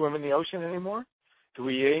 Do we swim in the ocean anymore? Do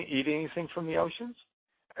we eat anything from the oceans?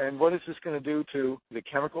 And what is this going to do to the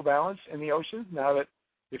chemical balance in the ocean? Now that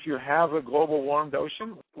if you have a global warmed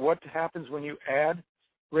ocean, what happens when you add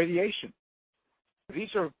radiation? These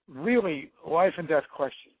are really life and death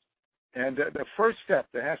questions. And the first step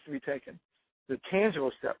that has to be taken, the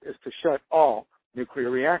tangible step, is to shut all nuclear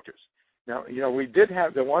reactors. Now, we did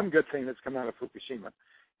have the one good thing that's come out of Fukushima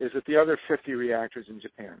is that the other 50 reactors in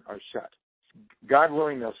Japan are shut. God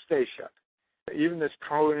willing, they'll stay shut. Even this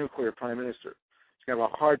pro-nuclear prime minister is going to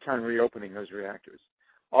have a hard time reopening those reactors.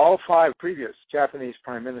 All 5 previous Japanese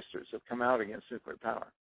prime ministers have come out against nuclear power.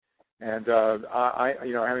 And I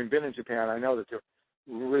having been in Japan, I know that the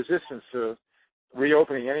resistance to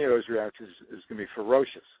reopening any of those reactors is going to be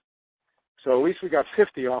ferocious. So at least we got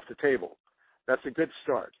 50 off the table. That's a good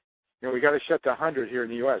start. We got to shut to 100 here in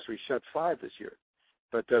the U.S. We shut 5 this year.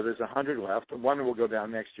 But there's 100 left. And 1 will go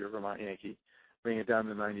down next year, Vermont Yankee, bring it down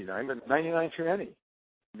to 99. But 99 too many.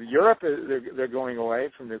 Europe, they're going away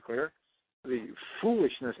from nuclear. The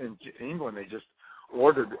foolishness in England, they just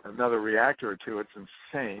ordered another reactor or 2. It's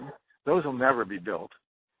insane. Those will never be built.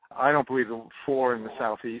 I don't believe the 4 in the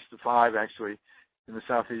southeast, the 5 actually in the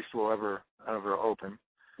southeast will ever open.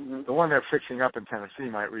 Mm-hmm. The one they're fixing up in Tennessee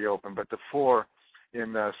might reopen, but the 4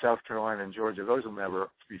 in South Carolina and Georgia, those will never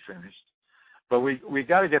be finished. But we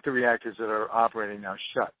got to get the reactors that are operating now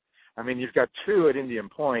shut. I mean, you've got 2 at Indian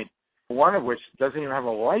Point, one of which doesn't even have a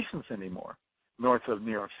license anymore, north of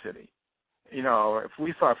New York City. If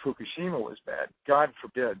we thought Fukushima was bad, God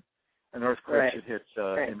forbid an earthquake should hit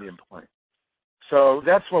Indian Point. So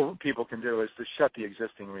that's what people can do, is to shut the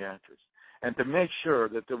existing reactors and to make sure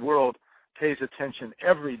that the world pays attention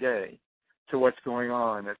every day to what's going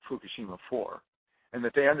on at Fukushima 4, and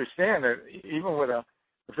that they understand that even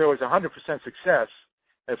if there was 100% success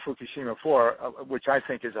at Fukushima 4, which I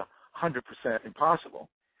think is 100% impossible,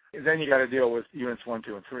 then you got to deal with units 1,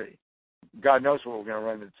 2, and 3. God knows what we're going to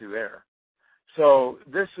run into there. So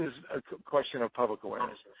this is a question of public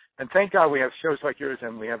awareness. And thank God we have shows like yours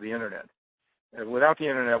and we have the Internet. And without the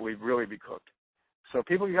Internet, we'd really be cooked. So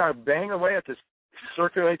people got to bang away at this,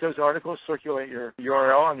 circulate those articles, circulate your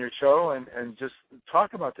URL on your show, and just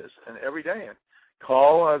talk about this and every day. And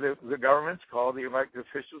call the governments, call the elected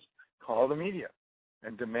officials, call the media,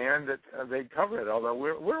 and demand that they cover it. Although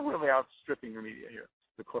we're really outstripping the media here,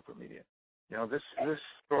 the corporate media. This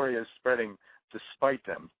story is spreading despite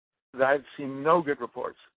them. I've seen no good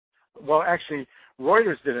reports. Well, actually,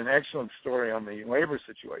 Reuters did an excellent story on the labor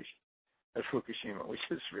situation at Fukushima, which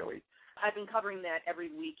is really... I've been covering that every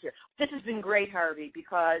week here. This has been great, Harvey,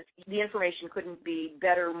 because the information couldn't be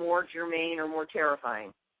better, more germane, or more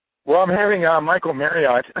terrifying. Well, I'm having Michael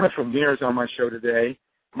Marriott from NEARS on my show today.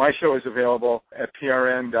 My show is available at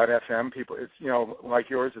prn.fm. People, it's, like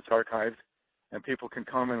yours, it's archived, and people can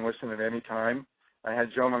come and listen at any time. I had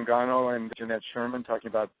Joe Mangano and Jeanette Sherman talking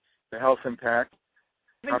about the health impact.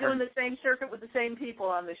 You've been doing the same circuit with the same people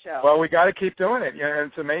on the show. Well, we got to keep doing it. And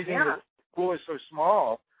it's amazing that the pool is so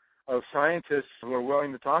small of scientists who are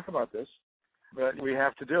willing to talk about this, but we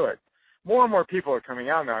have to do it. More and more people are coming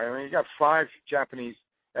out now. I mean, you got 5 Japanese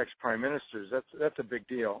ex-prime ministers. That's a big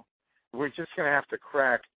deal. We're just going to have to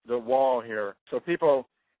crack the wall here so people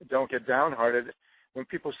don't get downhearted. When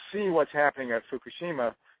people see what's happening at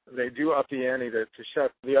Fukushima, they do up the ante to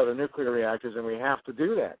shut the other nuclear reactors, and we have to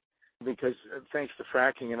do that because thanks to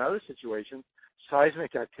fracking and other situations,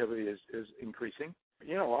 seismic activity is increasing.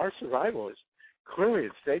 Our survival is clearly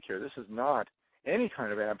at stake here. This is not any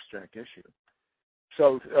kind of abstract issue.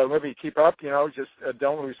 So, Libby, keep up, just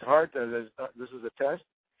don't lose heart. This is a test.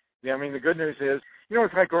 Yeah, I mean, the good news is,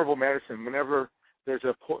 it's like herbal medicine. Whenever there's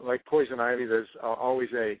like poison ivy, there's always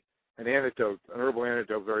an antidote, an herbal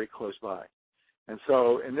antidote very close by. And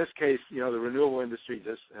so in this case, the renewable industry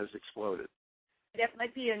just has exploded. That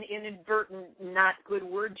might be an inadvertent, not good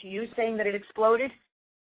word to use, saying that it exploded.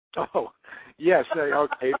 Oh, yes.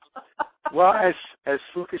 Okay. Well, as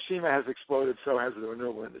Fukushima has exploded, so has the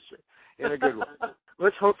renewable industry, in a good way.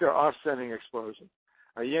 Let's hope they're offsetting explosion,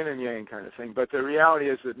 a yin and yang kind of thing. But the reality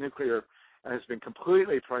is that nuclear has been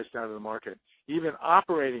completely priced out of the market. Even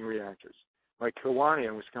operating reactors, like Kewaunee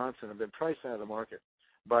in Wisconsin, have been priced out of the market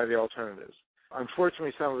by the alternatives.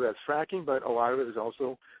 Unfortunately, some of that's fracking, but a lot of it is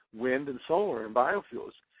also wind and solar and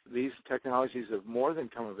biofuels. These technologies have more than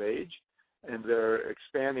come of age, and they're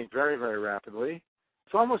expanding very, very rapidly.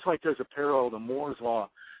 It's almost like there's a parallel to Moore's Law.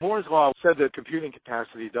 Moore's Law said that computing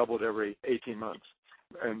capacity doubled every 18 months.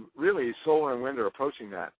 And really, solar and wind are approaching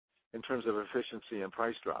that in terms of efficiency and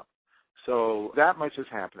price drop. So that much is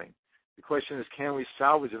happening. The question is, can we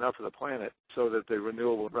salvage enough of the planet so that the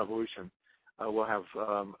renewable revolution will have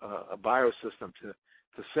a biosystem to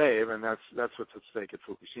save, and that's what's at stake at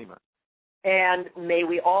Fukushima. And may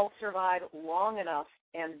we all survive long enough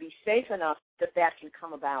and be safe enough that can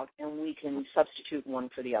come about and we can substitute one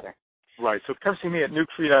for the other. Right. So come see me at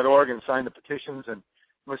nukefree.org and sign the petitions and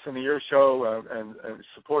listen to your show and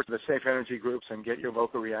support the safe energy groups and get your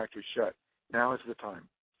local reactors shut. Now is the time.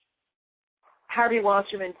 Harvey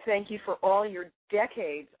Wasserman, thank you for all your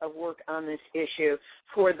decades of work on this issue,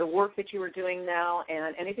 for the work that you are doing now,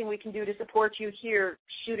 and anything we can do to support you here,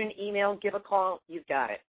 shoot an email, give a call, you've got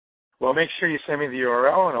it. Well, make sure you send me the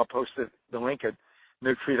URL, and I'll post the link at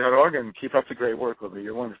nukefree.org, and keep up the great work, Libby.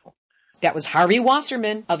 You're wonderful. That was Harvey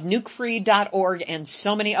Wasserman of nukefree.org and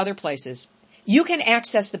so many other places. You can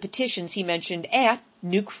access the petitions he mentioned at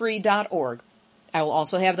nukefree.org. I will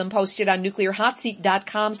also have them posted on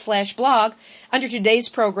nuclearhotseat.com/blog under today's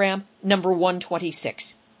program, number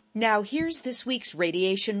 126. Now here's this week's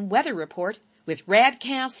radiation weather report with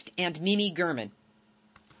Radcast and Mimi Gurman.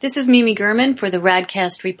 This is Mimi Gurman for the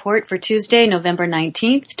Radcast report for Tuesday, November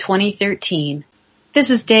 19th, 2013. This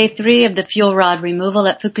is day 3 of the fuel rod removal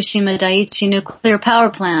at Fukushima Daiichi Nuclear Power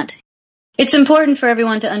Plant. It's important for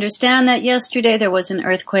everyone to understand that yesterday there was an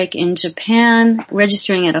earthquake in Japan,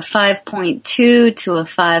 registering at a 5.2 to a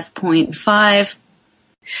 5.5.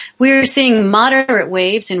 We're seeing moderate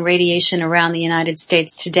waves in radiation around the United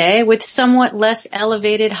States today, with somewhat less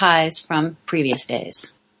elevated highs from previous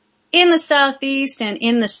days. In the southeast and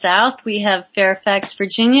in the south, we have Fairfax,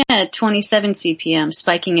 Virginia at 27 CPM,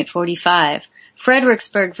 spiking at 45.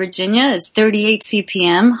 Fredericksburg, Virginia is 38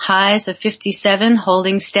 CPM, highs of 57,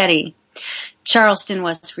 holding steady. Charleston,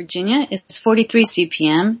 West Virginia is 43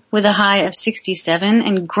 CPM with a high of 67,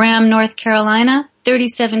 and Graham, North Carolina,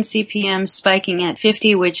 37 CPM, spiking at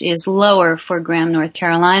 50, which is lower for Graham, North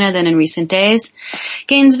Carolina than in recent days.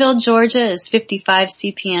 Gainesville, Georgia is 55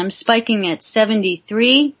 CPM, spiking at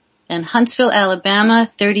 73, and Huntsville,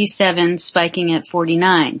 Alabama, 37, spiking at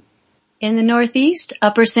 49. In the Northeast,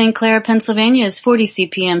 Upper St. Clair, Pennsylvania is 40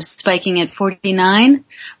 CPM, spiking at 49.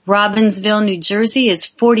 Robbinsville, New Jersey is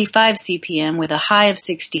 45 CPM with a high of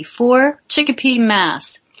 64. Chicopee,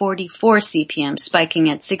 Mass, 44 CPM,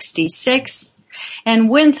 spiking at 66. And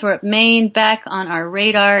Winthrop, Maine, back on our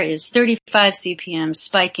radar, is 35 CPM,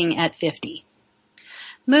 spiking at 50.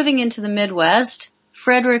 Moving into the Midwest,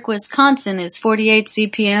 Frederick, Wisconsin is 48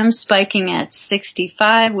 CPM, spiking at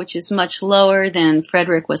 65, which is much lower than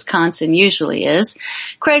Frederick, Wisconsin usually is.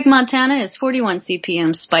 Craig, Montana is 41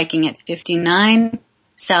 CPM, spiking at 59.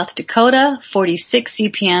 South Dakota, 46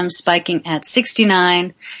 CPM, spiking at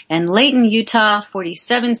 69. And Layton, Utah,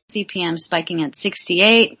 47 CPM, spiking at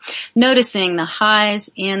 68. Noticing the highs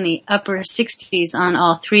in the upper 60s on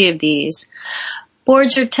all 3 of these.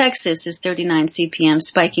 Borger, Texas is 39 CPM,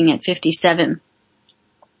 spiking at 57.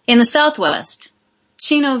 In the Southwest,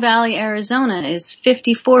 Chino Valley, Arizona is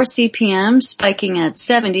 54 CPM, spiking at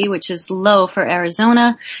 70, which is low for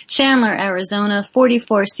Arizona. Chandler, Arizona,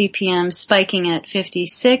 44 CPM, spiking at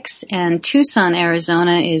 56. And Tucson,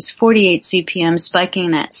 Arizona is 48 CPM,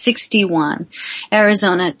 spiking at 61.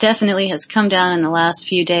 Arizona definitely has come down in the last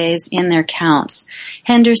few days in their counts.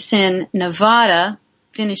 Henderson, Nevada,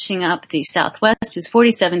 finishing up the Southwest, is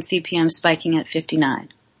 47 CPM, spiking at 59.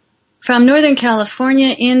 From Northern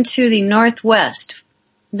California into the Northwest,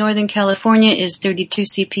 Northern California is 32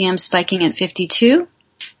 CPM, spiking at 52.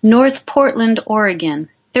 North Portland, Oregon,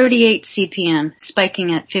 38 CPM,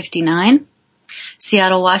 spiking at 59.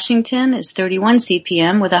 Seattle, Washington is 31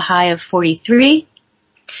 CPM with a high of 43.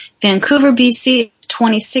 Vancouver, BC is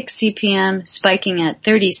 26 CPM, spiking at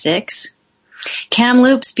 36.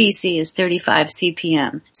 Kamloops, BC is 35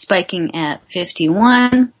 CPM, spiking at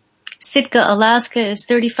 51. Sitka, Alaska is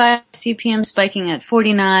 35 CPM, spiking at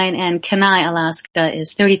 49, and Kenai, Alaska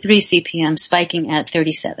is 33 CPM, spiking at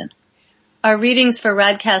 37. Our readings for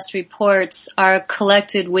Radcast reports are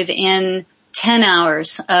collected within 10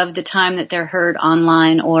 hours of the time that they're heard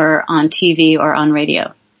online or on TV or on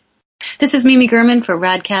radio. This is Mimi Gurman for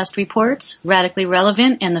Radcast Reports, radically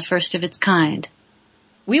relevant and the first of its kind.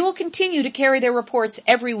 We will continue to carry their reports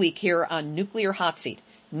every week here on Nuclear Hot Seat.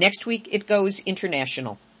 Next week it goes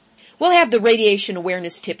international. We'll have the radiation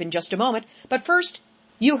awareness tip in just a moment, but first,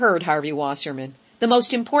 you heard Harvey Wasserman. The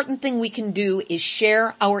most important thing we can do is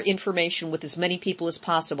share our information with as many people as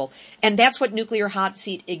possible, and that's what Nuclear Hot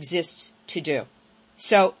Seat exists to do.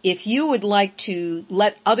 So if you would like to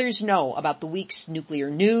let others know about the week's nuclear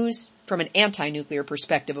news, from an anti-nuclear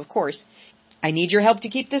perspective, of course, I need your help to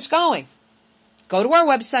keep this going. Go to our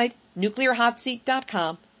website,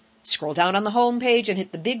 nuclearhotseat.com, scroll down on the home page and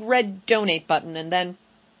hit the big red donate button, and then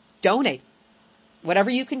donate.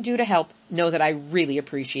 Whatever you can do to help, know that I really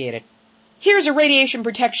appreciate it. Here's a radiation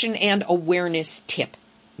protection and awareness tip.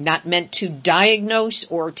 Not meant to diagnose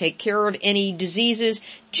or take care of any diseases,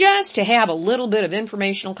 just to have a little bit of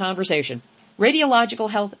informational conversation.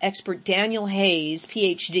 Radiological health expert Daniel Hayes,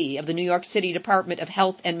 PhD, of the New York City Department of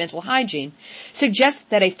Health and Mental Hygiene, suggests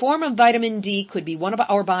that a form of vitamin D could be one of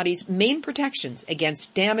our body's main protections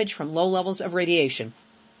against damage from low levels of radiation.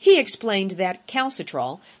 He explained that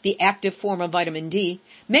calcitrol, the active form of vitamin D,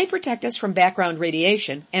 may protect us from background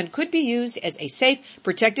radiation and could be used as a safe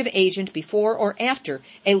protective agent before or after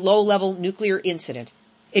a low-level nuclear incident.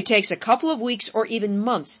 It takes a couple of weeks or even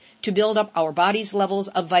months to build up our body's levels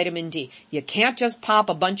of vitamin D. You can't just pop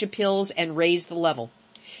a bunch of pills and raise the level.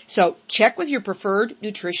 So check with your preferred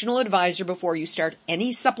nutritional advisor before you start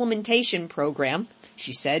any supplementation program,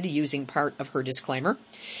 she said, using part of her disclaimer.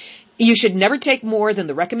 You should never take more than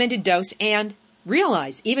the recommended dose, and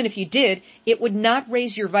realize, even if you did, it would not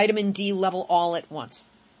raise your vitamin D level all at once.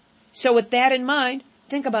 So with that in mind,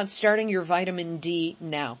 think about starting your vitamin D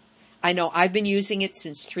now. I know I've been using it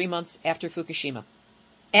since 3 months after Fukushima.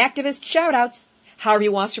 Activist shout-outs. Harvey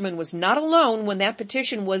Wasserman was not alone when that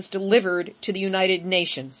petition was delivered to the United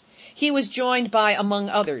Nations. He was joined by, among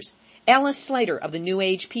others, Alice Slater of the New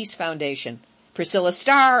Age Peace Foundation, Priscilla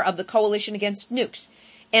Starr of the Coalition Against Nukes,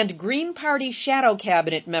 and Green Party shadow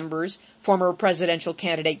cabinet members, former presidential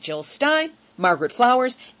candidate Jill Stein, Margaret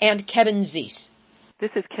Flowers, and Kevin Zeese.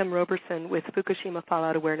 This is Kim Roberson with Fukushima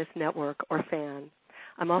Fallout Awareness Network, or FAN.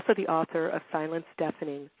 I'm also the author of Silence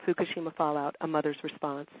Deafening, Fukushima Fallout, A Mother's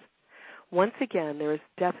Response. Once again, there is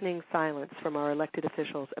deafening silence from our elected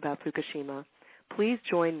officials about Fukushima. Please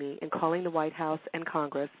join me in calling the White House and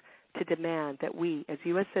Congress to demand that we, as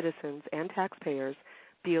U.S. citizens and taxpayers,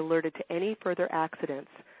 be alerted to any further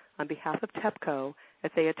accidents on behalf of TEPCO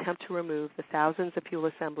as they attempt to remove the thousands of fuel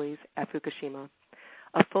assemblies at Fukushima.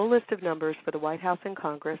 A full list of numbers for the White House and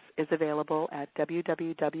Congress is available at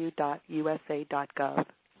www.usa.gov.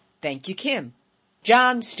 Thank you, Kim.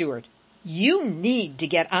 John Stewart, you need to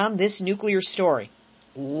get on this nuclear story.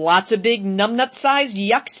 Lots of big numbnut-sized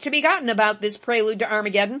yucks to be gotten about this prelude to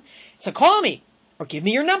Armageddon. So call me. Or give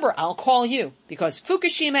me your number, I'll call you, because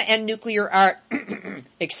Fukushima and nuclear are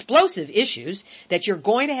explosive issues that you're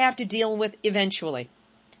going to have to deal with eventually.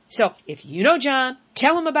 So if you know John,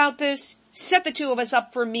 tell him about this, set the two of us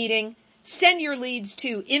up for a meeting, send your leads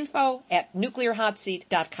to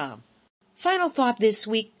info@nuclearhotseat.com. Final thought this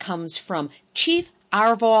week comes from Chief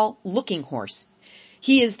Arval Lookinghorse.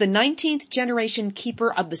 He is the 19th generation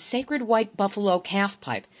keeper of the sacred white buffalo calf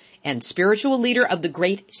pipe and spiritual leader of the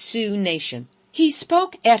great Sioux Nation. He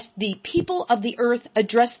spoke at the People of the Earth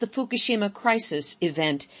Address the Fukushima Crisis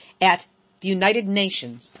event at the United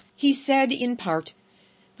Nations. He said, in part,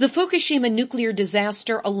 "The Fukushima nuclear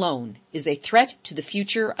disaster alone is a threat to the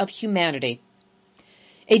future of humanity.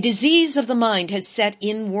 A disease of the mind has set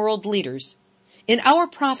in world leaders. In our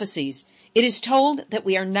prophecies, it is told that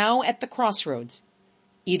we are now at the crossroads.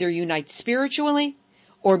 Either unite spiritually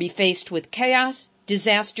or be faced with chaos,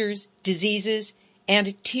 disasters, diseases,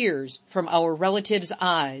 and tears from our relatives'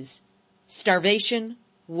 eyes. Starvation,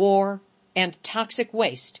 war, and toxic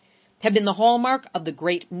waste have been the hallmark of the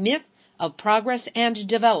great myth of progress and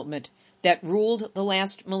development that ruled the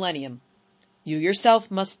last millennium. You yourself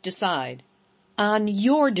must decide. On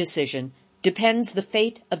your decision depends the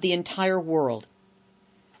fate of the entire world.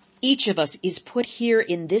 Each of us is put here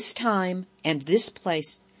in this time and this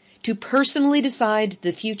place to personally decide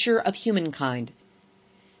the future of humankind.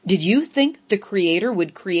 Did you think the Creator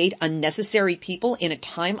would create unnecessary people in a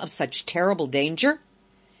time of such terrible danger?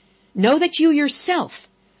 Know that you yourself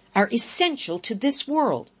are essential to this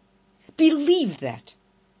world. Believe that.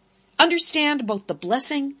 Understand both the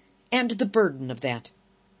blessing and the burden of that.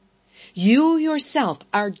 You yourself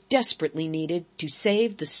are desperately needed to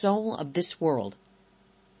save the soul of this world.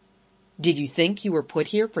 Did you think you were put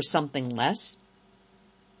here for something less?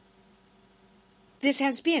 This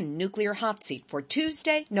has been Nuclear Hot Seat for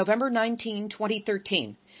Tuesday, November 19,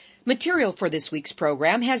 2013. Material for this week's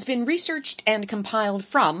program has been researched and compiled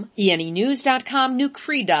from ENEnews.com,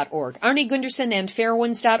 nukefree.org, Arnie Gunderson and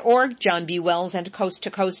Fairwinds.org, John B. Wells and Coast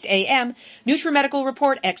to Coast AM, NutriMedical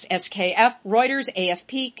Report, XSKF, Reuters,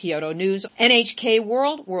 AFP, Kyoto News, NHK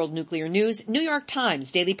World, World Nuclear News, New York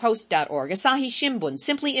Times, DailyPost.org, Asahi Shimbun,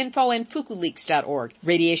 Simply Info, and FukuLeaks.org,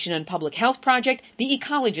 Radiation and Public Health Project,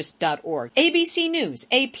 TheEcologist.org, ABC News,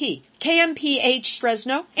 AP, KMPH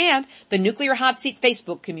Fresno, and the Nuclear Hot Seat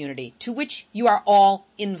Facebook community, to which you are all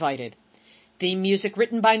invited. Theme music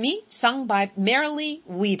written by me, sung by Marilee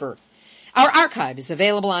Weber. Our archive is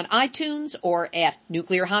available on iTunes or at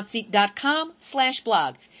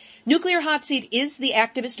nuclearhotseat.com/blog. Nuclear Hot Seat is the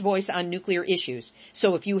activist voice on nuclear issues,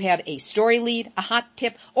 so if you have a story lead, a hot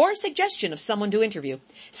tip, or a suggestion of someone to interview,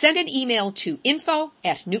 send an email to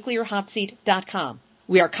info@nuclearhotseat.com.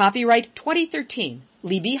 We are copyright 2013.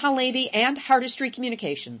 Libby Halevi and Heartistry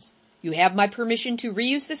Communications. You have my permission to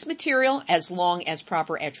reuse this material as long as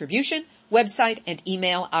proper attribution, website, and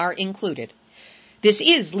email are included. This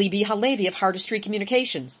is Libbe HaLevy of Heartistry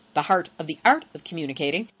Communications, the heart of the art of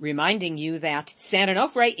communicating, reminding you that San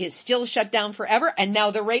Onofre is still shut down forever, and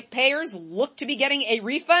now the ratepayers look to be getting a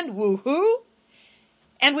refund. Woohoo!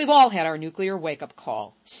 And we've all had our nuclear wake-up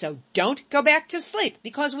call, so don't go back to sleep,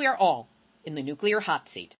 because we are all in the nuclear hot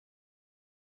seat.